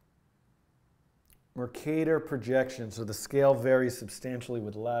Mercator projection. So the scale varies substantially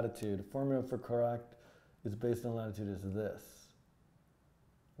with latitude. Formula for correct is based on latitude is this.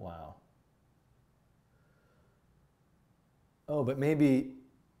 Wow. Oh, but maybe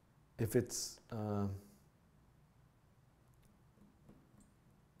if it's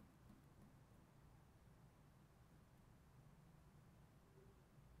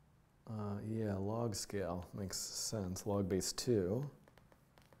yeah, log scale makes sense. Log base 2.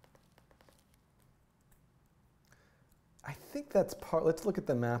 I think that's part. Let's look at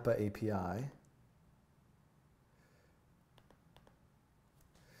the mappa API.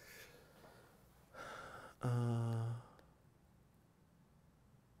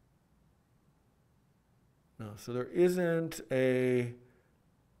 No, so there isn't a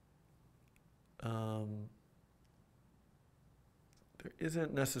there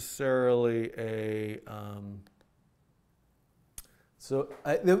isn't necessarily a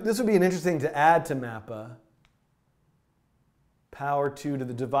this would be an interesting to add to mappa. Power 2 to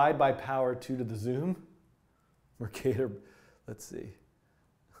the divide by power 2 to the zoom. Mercator, let's see.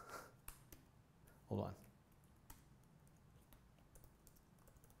 Hold on.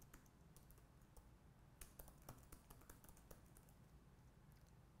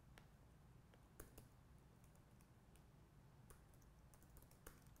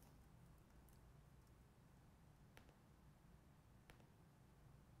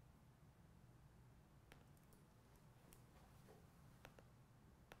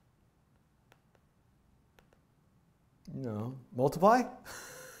 No, multiply?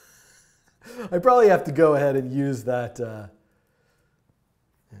 I probably have to go ahead and use that. Yeah,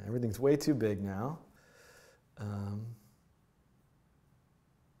 everything's way too big now.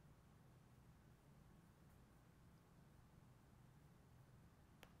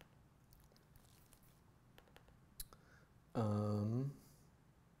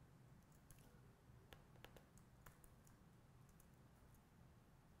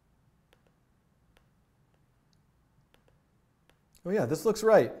 Oh yeah, this looks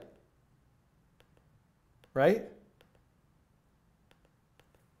right. Right?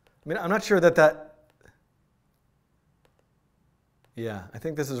 I mean, I'm not sure that. Yeah, I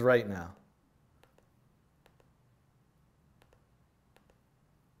think this is right now.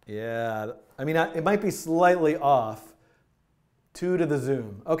 Yeah, I mean, it might be slightly off. 2 to the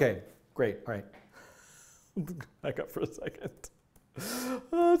zoom. Okay, great, all right. Back up for a second.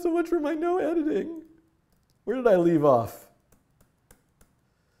 Oh, so much for my no editing. Where did I leave off?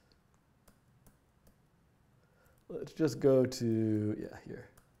 Let's just go to, yeah, here.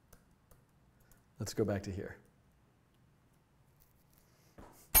 Let's go back to here.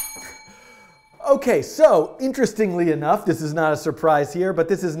 Okay, so interestingly enough, this is not a surprise here, but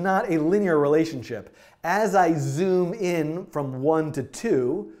this is not a linear relationship. As I zoom in from 1 to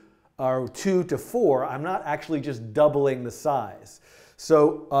 2, or 2 to 4, I'm not actually just doubling the size.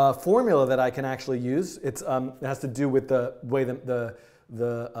 So a formula that I can actually use, it has to do with the way the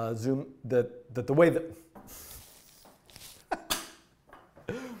way that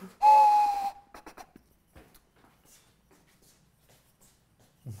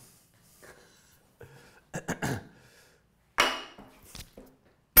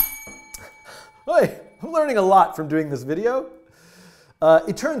Hey, I'm learning a lot from doing this video.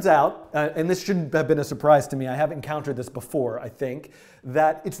 It turns out, and this shouldn't have been a surprise to me, I have encountered this before, I think,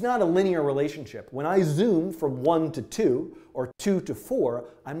 that it's not a linear relationship. When I zoom from 1 to 2, or 2 to 4,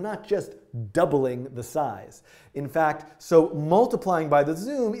 I'm not just doubling the size. In fact, so multiplying by the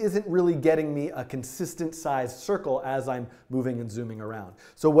zoom isn't really getting me a consistent size circle as I'm moving and zooming around.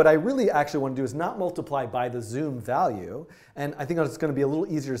 So what I really actually want to do is not multiply by the zoom value, and I think it's going to be a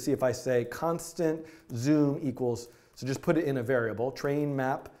little easier to see if I say constant zoom equals, so just put it in a variable, train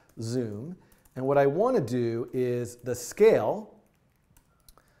map zoom. And what I want to do is the scale,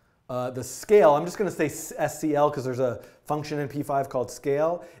 I'm just going to say SCL because there's a function in P5 called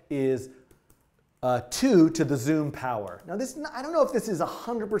scale, is 2 to the zoom power. Now this, I don't know if this is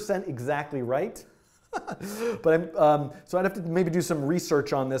 100% exactly right, but so I'd have to maybe do some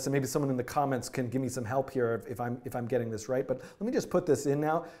research on this, and maybe someone in the comments can give me some help here if I'm getting this right. But let me just put this in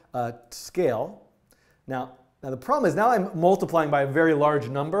now, scale. Now the problem is now I'm multiplying by a very large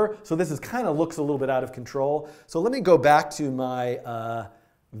number, so this is kind of looks a little bit out of control. So let me go back to my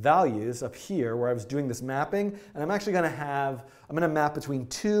values up here where I was doing this mapping, and I'm actually going to have, I'm going to map between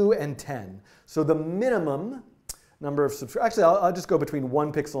 2 and 10. So the minimum number of subscribers, actually I'll just go between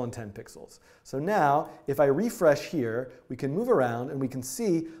 1 pixel and 10 pixels. So now if I refresh here, we can move around and we can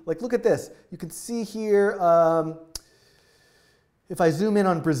see, like look at this, you can see here, if I zoom in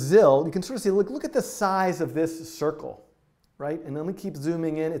on Brazil, you can sort of see, look at the size of this circle, right? And then we keep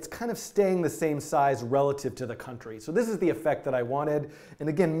zooming in. It's kind of staying the same size relative to the country. So this is the effect that I wanted. And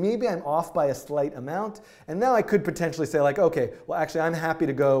again, maybe I'm off by a slight amount. And now I could potentially say like, okay, well actually I'm happy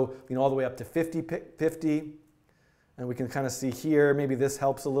to go all the way up to 50. And we can kind of see here, maybe this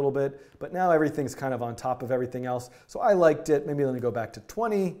helps a little bit. But now everything's kind of on top of everything else. So I liked it. Maybe let me go back to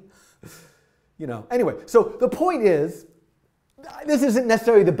 20. Anyway, so the point is, this isn't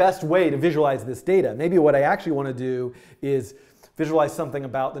necessarily the best way to visualize this data. Maybe what I actually want to do is visualize something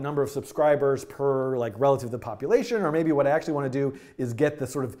about the number of subscribers per relative to the population, or maybe what I actually want to do is get the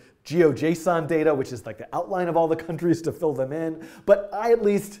sort of GeoJSON data, which is like the outline of all the countries to fill them in. But I at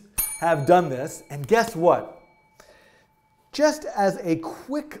least have done this, and guess what? Just as a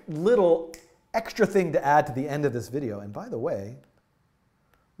quick little extra thing to add to the end of this video, and by the way,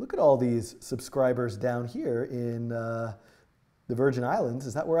 look at all these subscribers down here in the Virgin Islands.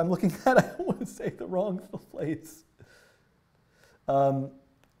 Is that where I'm looking at? I don't want to say the wrong place. That's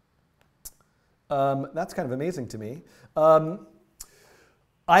kind of amazing to me. I'm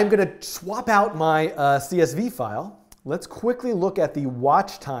going to swap out my CSV file. Let's quickly look at the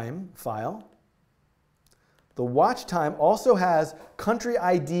watch time file. The watch time also has country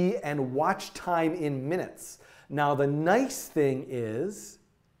ID and watch time in minutes. Now the nice thing is,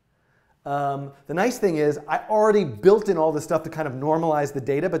 I already built in all the stuff to kind of normalize the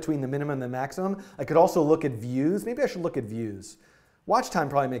data between the minimum and the maximum. I could also look at views. Maybe I should look at views. Watch time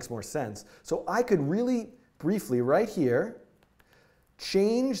probably makes more sense. So I could really briefly right here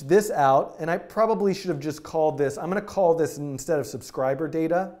change this out, and I probably should have just called this, I'm going to call this instead of subscriber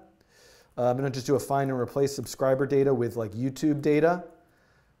data, I'm going to just do a find and replace subscriber data with like YouTube data,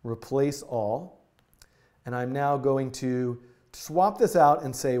 replace all, and I'm now going to swap this out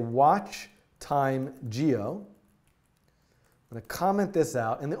and say watch time geo. I'm going to comment this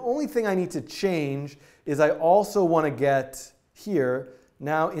out, and the only thing I need to change is I also want to get here,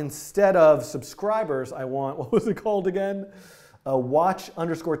 now instead of subscribers, I want, what was it called again? Watch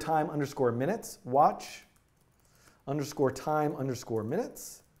underscore time underscore minutes. Watch underscore time underscore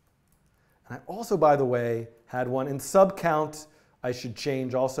minutes. And I also, by the way, had one in sub count I should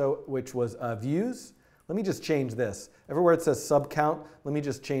change also, which was views. Let me just change this. Everywhere it says sub count, let me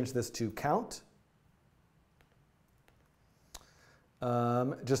just change this to count.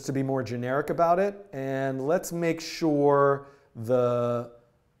 just to be more generic about it. And let's make sure the,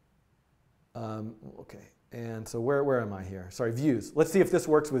 okay. And so where am I here? Sorry, views. Let's see if this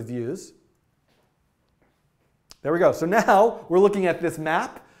works with views. There we go. So now we're looking at this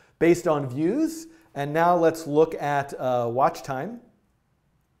map based on views. And now let's look at watch time.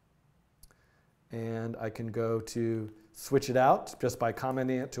 And I can go to switch it out just by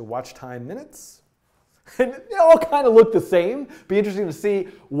commenting it to watch time minutes. And they all kind of look the same. Be interesting to see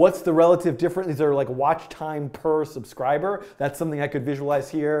what's the relative difference. These are like watch time per subscriber. That's something I could visualize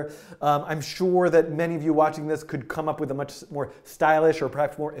here. I'm sure that many of you watching this could come up with a much more stylish or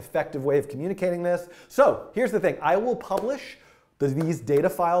perhaps more effective way of communicating this. So here's the thing. I will publish these data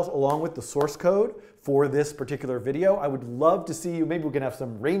files along with the source code for this particular video. I would love to see you. Maybe we can have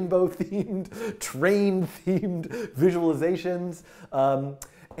some rainbow-themed, train-themed visualizations.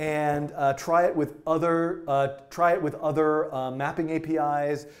 And try it with other mapping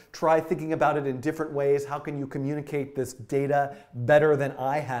APIs. Try thinking about it in different ways. How can you communicate this data better than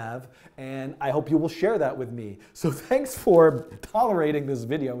I have? And I hope you will share that with me. So thanks for tolerating this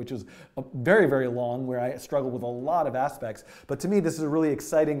video, which is very, very long, where I struggle with a lot of aspects. But to me, this is really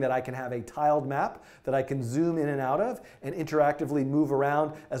exciting that I can have a tiled map that I can zoom in and out of and interactively move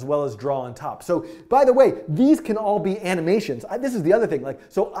around as well as draw on top. So by the way, these can all be animations. This is the other thing.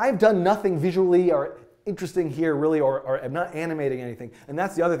 So I've done nothing visually or interesting here really, or I'm not animating anything. And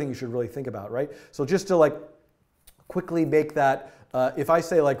that's the other thing you should really think about, right? So just to quickly make that, if I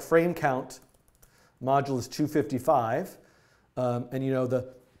say frame count modulus 255, and you know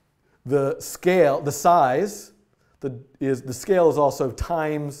the scale, the size, the scale is also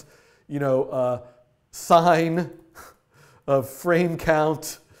times, you know, sine of frame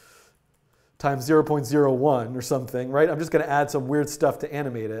count times 0.01 or something, right? I'm just going to add some weird stuff to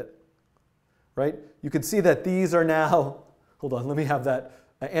animate it, right? You can see that these are now, hold on, let me have that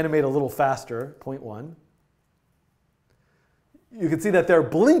animate a little faster, 0.1. You can see that they're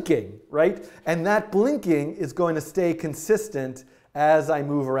blinking, right? And that blinking is going to stay consistent as I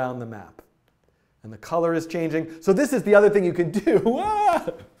move around the map. And the color is changing. So this is the other thing you can do.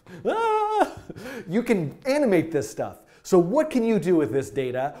 You can animate this stuff. So what can you do with this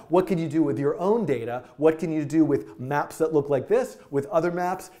data? What can you do with your own data? What can you do with maps that look like this, with other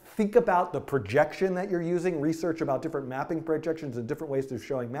maps? Think about the projection that you're using, research about different mapping projections and different ways of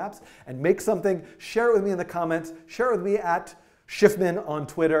showing maps, and make something. Share it with me in the comments. Share it with me at Schiffman on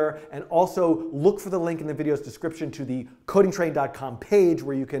Twitter, and also look for the link in the video's description to the codingtrain.com page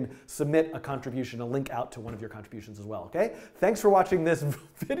where you can submit a contribution, a link out to one of your contributions as well, okay? Thanks for watching this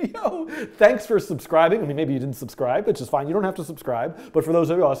video. Thanks for subscribing. I mean, maybe you didn't subscribe, which is fine. You don't have to subscribe, but for those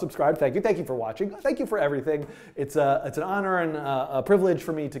of you who are subscribed, thank you. Thank you for watching. Thank you for everything. It's an honor and a privilege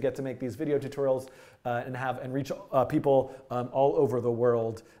for me to get to make these video tutorials and reach people all over the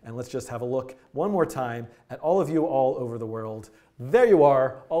world. And let's just have a look one more time at all of you all over the world. There you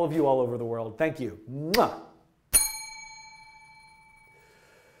are, all of you all over the world. Thank you. Mwah.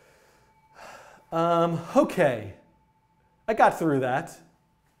 Okay, I got through that.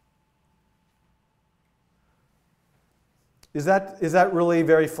 Is that really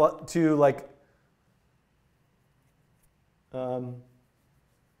very too like?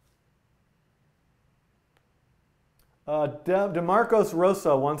 DeMarcos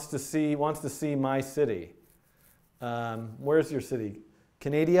Rosa wants to see my city. Where's your city?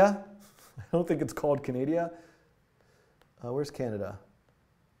 Canada? I don't think it's called Canada. Where's Canada?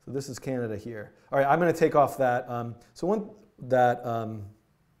 So this is Canada here. All right, I'm going to take off that.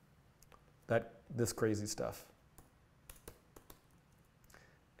 This crazy stuff,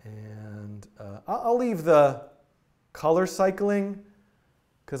 and I'll leave the color cycling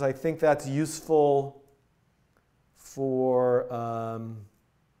because I think that's useful for,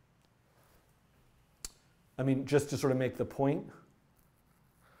 I mean, just to sort of make the point.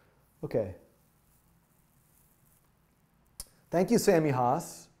 Okay. Thank you, Sammy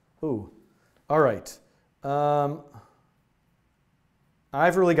Haas. Ooh, all right.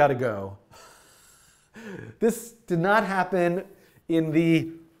 I've really got to go. This did not happen in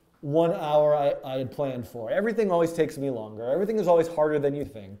the 1 hour I had planned for. Everything always takes me longer. Everything is always harder than you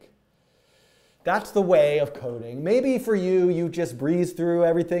think. That's the way of coding. Maybe for you, you just breeze through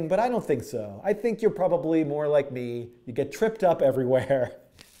everything, but I don't think so. I think you're probably more like me. You get tripped up everywhere.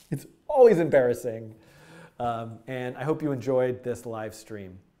 It's always embarrassing. And I hope you enjoyed this live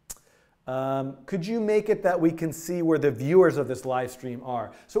stream. Could you make it that we can see where the viewers of this live stream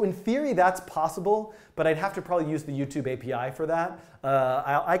are? So in theory, that's possible, but I'd have to probably use the YouTube API for that.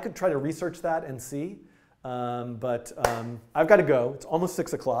 I could try to research that and see, but I've got to go. It's almost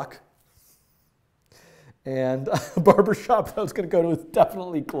 6 o'clock. And a barber shop that I was going to go to is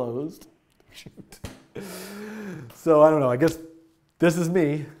definitely closed. Shoot. So I don't know. I guess this is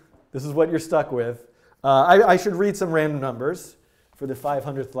me. This is what you're stuck with. I should read some random numbers for the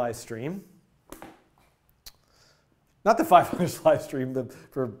 500th live stream. Not the 500th live stream,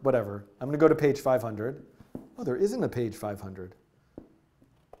 for whatever. I'm going to go to page 500. Oh, there isn't a page 500.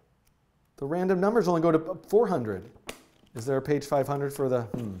 The random numbers only go to 400. Is there a page 500 for the...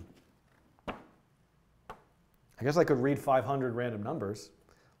 I guess I could read 500 random numbers.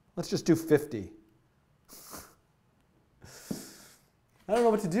 Let's just do 50. I don't know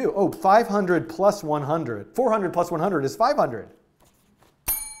what to do. Oh, 500 plus 100. 400 plus 100 is 500.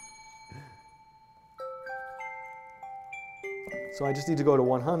 So I just need to go to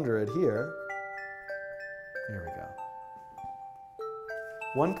 100 here. There we go.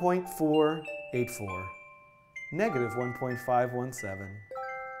 1.484. Negative 1.517.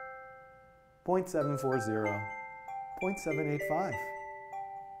 0.740. 0.785.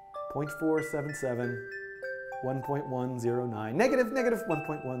 0.477. 1.109. Negative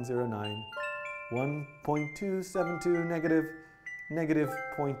 1.109. 1.272. Negative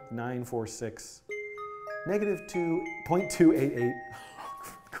 0.946. Negative 2.288.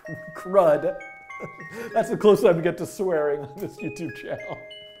 Crud. That's the closest I can get to swearing on this YouTube channel.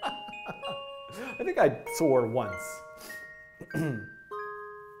 I think I swore once.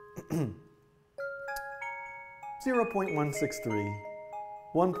 0.163.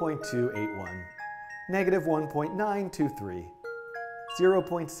 1.281. Negative 1.923.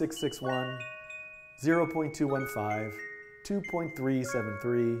 0.661. 0.215.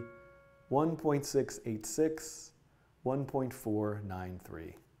 2.373. 1.686,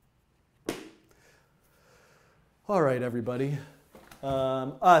 1.493. All right, everybody.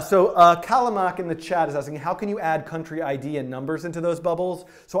 Kalamak in the chat is asking, how can you add country ID and numbers into those bubbles?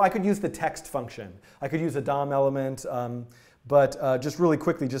 So I could use the text function. I could use a DOM element, but just really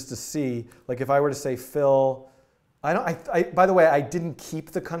quickly, just to see, like if I were to say Phil, by the way, I didn't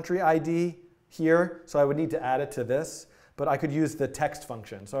keep the country ID here, so I would need to add it to this. But I could use the text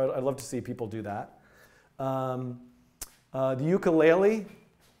function, so I'd love to see people do that. The ukulele,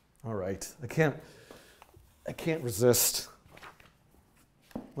 all right, I can't resist.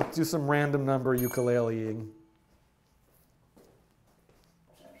 Let's do some random number ukuleleing.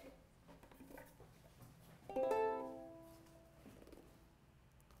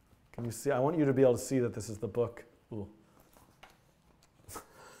 Can you see? I want you to be able to see that this is the book. Ooh.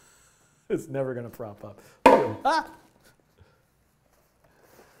 It's never going to prop up. Ah!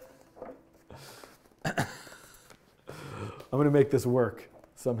 I'm going to make this work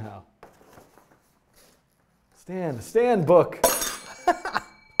somehow. Stand, book.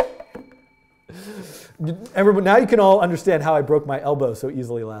 Everybody, now you can all understand how I broke my elbow so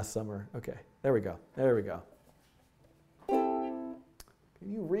easily last summer. Okay, there we go. There we go. Can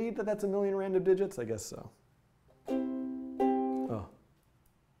you read that that's a million random digits? I guess so. Oh,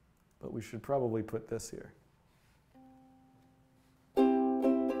 but we should probably put this here.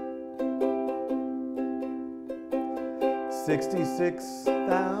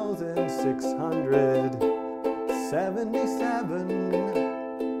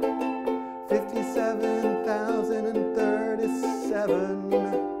 66,677, 57,037,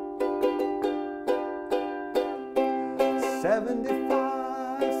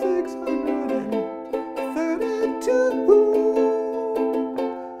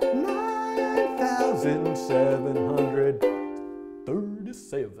 75,632,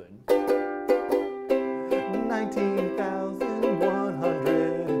 9,737.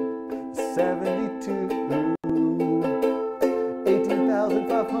 19,172,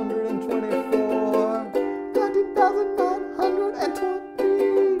 18,524,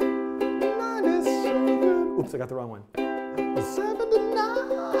 19,920, oops, I got the wrong one.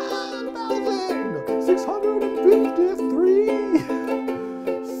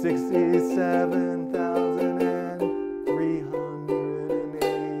 79,653,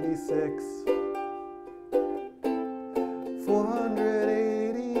 67,386.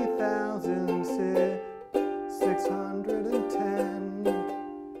 480,610,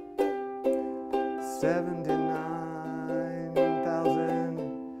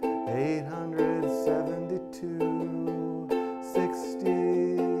 79,872,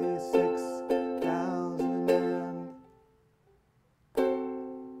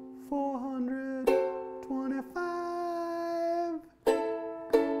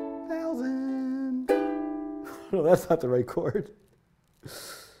 No, that's not the right chord.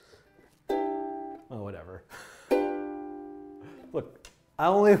 Oh, whatever. Look, I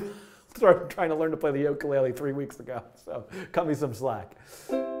only started trying to learn to play the ukulele 3 weeks ago, so cut me some slack.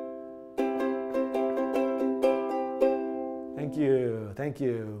 Thank you. Thank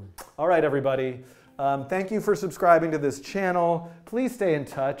you. All right, everybody. Thank you for subscribing to this channel. Please stay in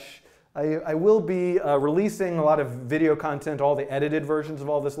touch. I will be releasing a lot of video content, all the edited versions of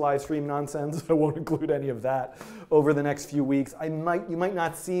all this live stream nonsense. I won't include any of that over the next few weeks. You might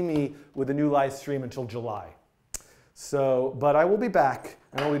not see me with a new live stream until July. So, but I will be back,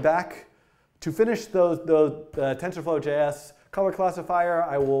 and I'll be back to finish the TensorFlow.js color classifier.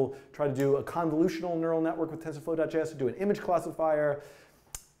 I will try to do a convolutional neural network with TensorFlow.js to do an image classifier.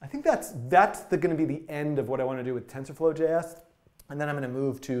 I think that's going to be the end of what I want to do with TensorFlow.js. And then I'm going to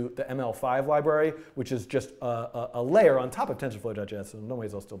move to the ML5 library, which is just a layer on top of TensorFlow.js. So in no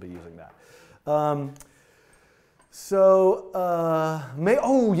ways I'll still be using that. Oh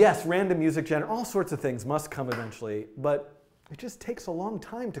yes, random music generator, all sorts of things must come eventually. But it just takes a long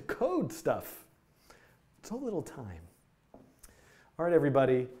time to code stuff. So little time. All right,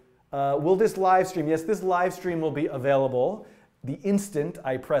 everybody. Will this live stream? Yes, this live stream will be available the instant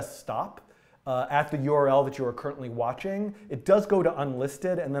I press stop. At the URL that you are currently watching. It does go to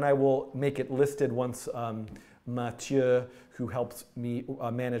unlisted, and then I will make it listed once Mathieu, who helps me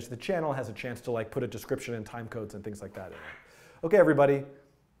manage the channel, has a chance to put a description and time codes and things like that in it. Okay, everybody.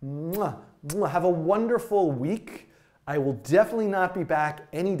 Mwah, mwah. Have a wonderful week. I will definitely not be back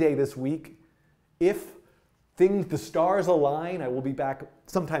any day this week. If the stars align, I will be back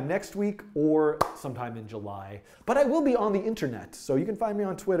sometime next week or sometime in July. But I will be on the internet, so you can find me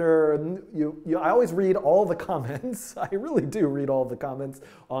on Twitter. I always read all the comments. I really do read all the comments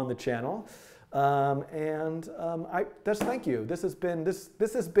on the channel. Thank you. This has been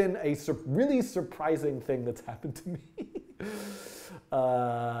a really surprising thing that's happened to me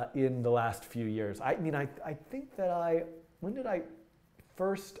in the last few years. I think that when did I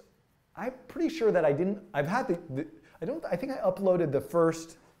first? I'm pretty sure that I didn't. I think I uploaded the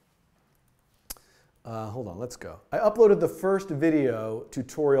first. Hold on, let's go. I uploaded the first video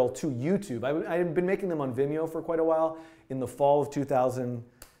tutorial to YouTube. I had been making them on Vimeo for quite a while in the fall of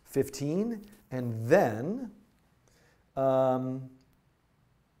 2015, and then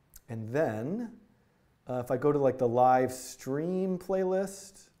if I go to the live stream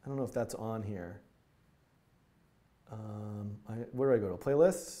playlist, I don't know if that's on here. Where do I go to?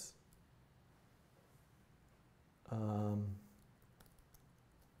 Playlists.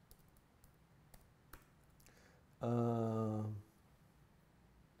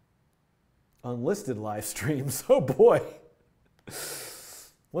 Unlisted live streams. Oh boy.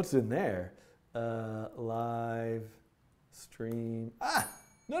 What's in there? Live stream. Ah!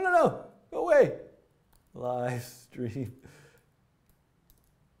 No. Go away. Live stream.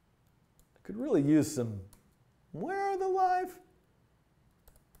 I could really use some. Where are the live?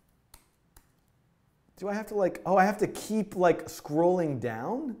 Do I have to oh, I have to keep scrolling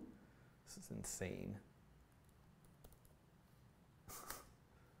down? This is insane.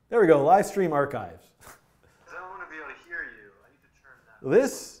 There we go, live stream archives. I don't want to be able to hear you. I need to turn that.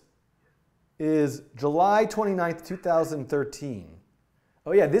 This is July 29th, 2013.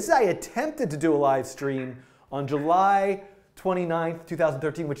 Oh yeah, I attempted to do a live stream on July 29th,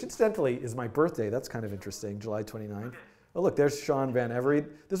 2013, which incidentally is my birthday. That's kind of interesting, July 29th. Okay. Oh look, there's Sean Van Every.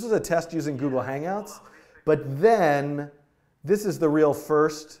 This was a test using Google Hangouts. But then, this is the real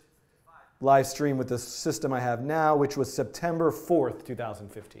first live stream with the system I have now, which was September 4th,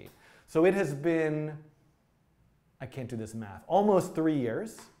 2015. So it has been, I can't do this math, almost 3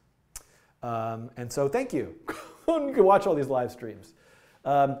 years. And so thank you. You can watch all these live streams.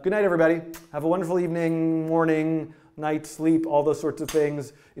 Good night, everybody. Have a wonderful evening, morning, night, sleep, all those sorts of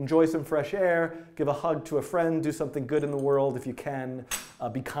things. Enjoy some fresh air. Give a hug to a friend. Do something good in the world if you can.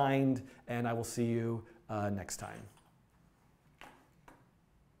 Be kind, and I will see you next time.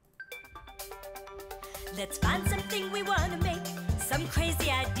 Let's find something we want to make, some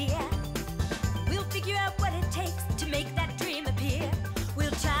crazy idea. We'll figure out what it takes to make that dream appear.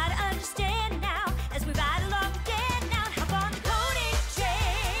 We'll try to understand now as we ride along again. Now hop on the coding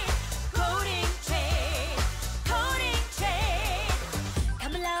train, coding train, coding train.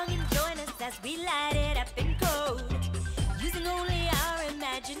 Come along and join us as we light it up in code, using only our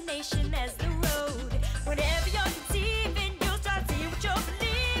imagination as the road. Whatever you're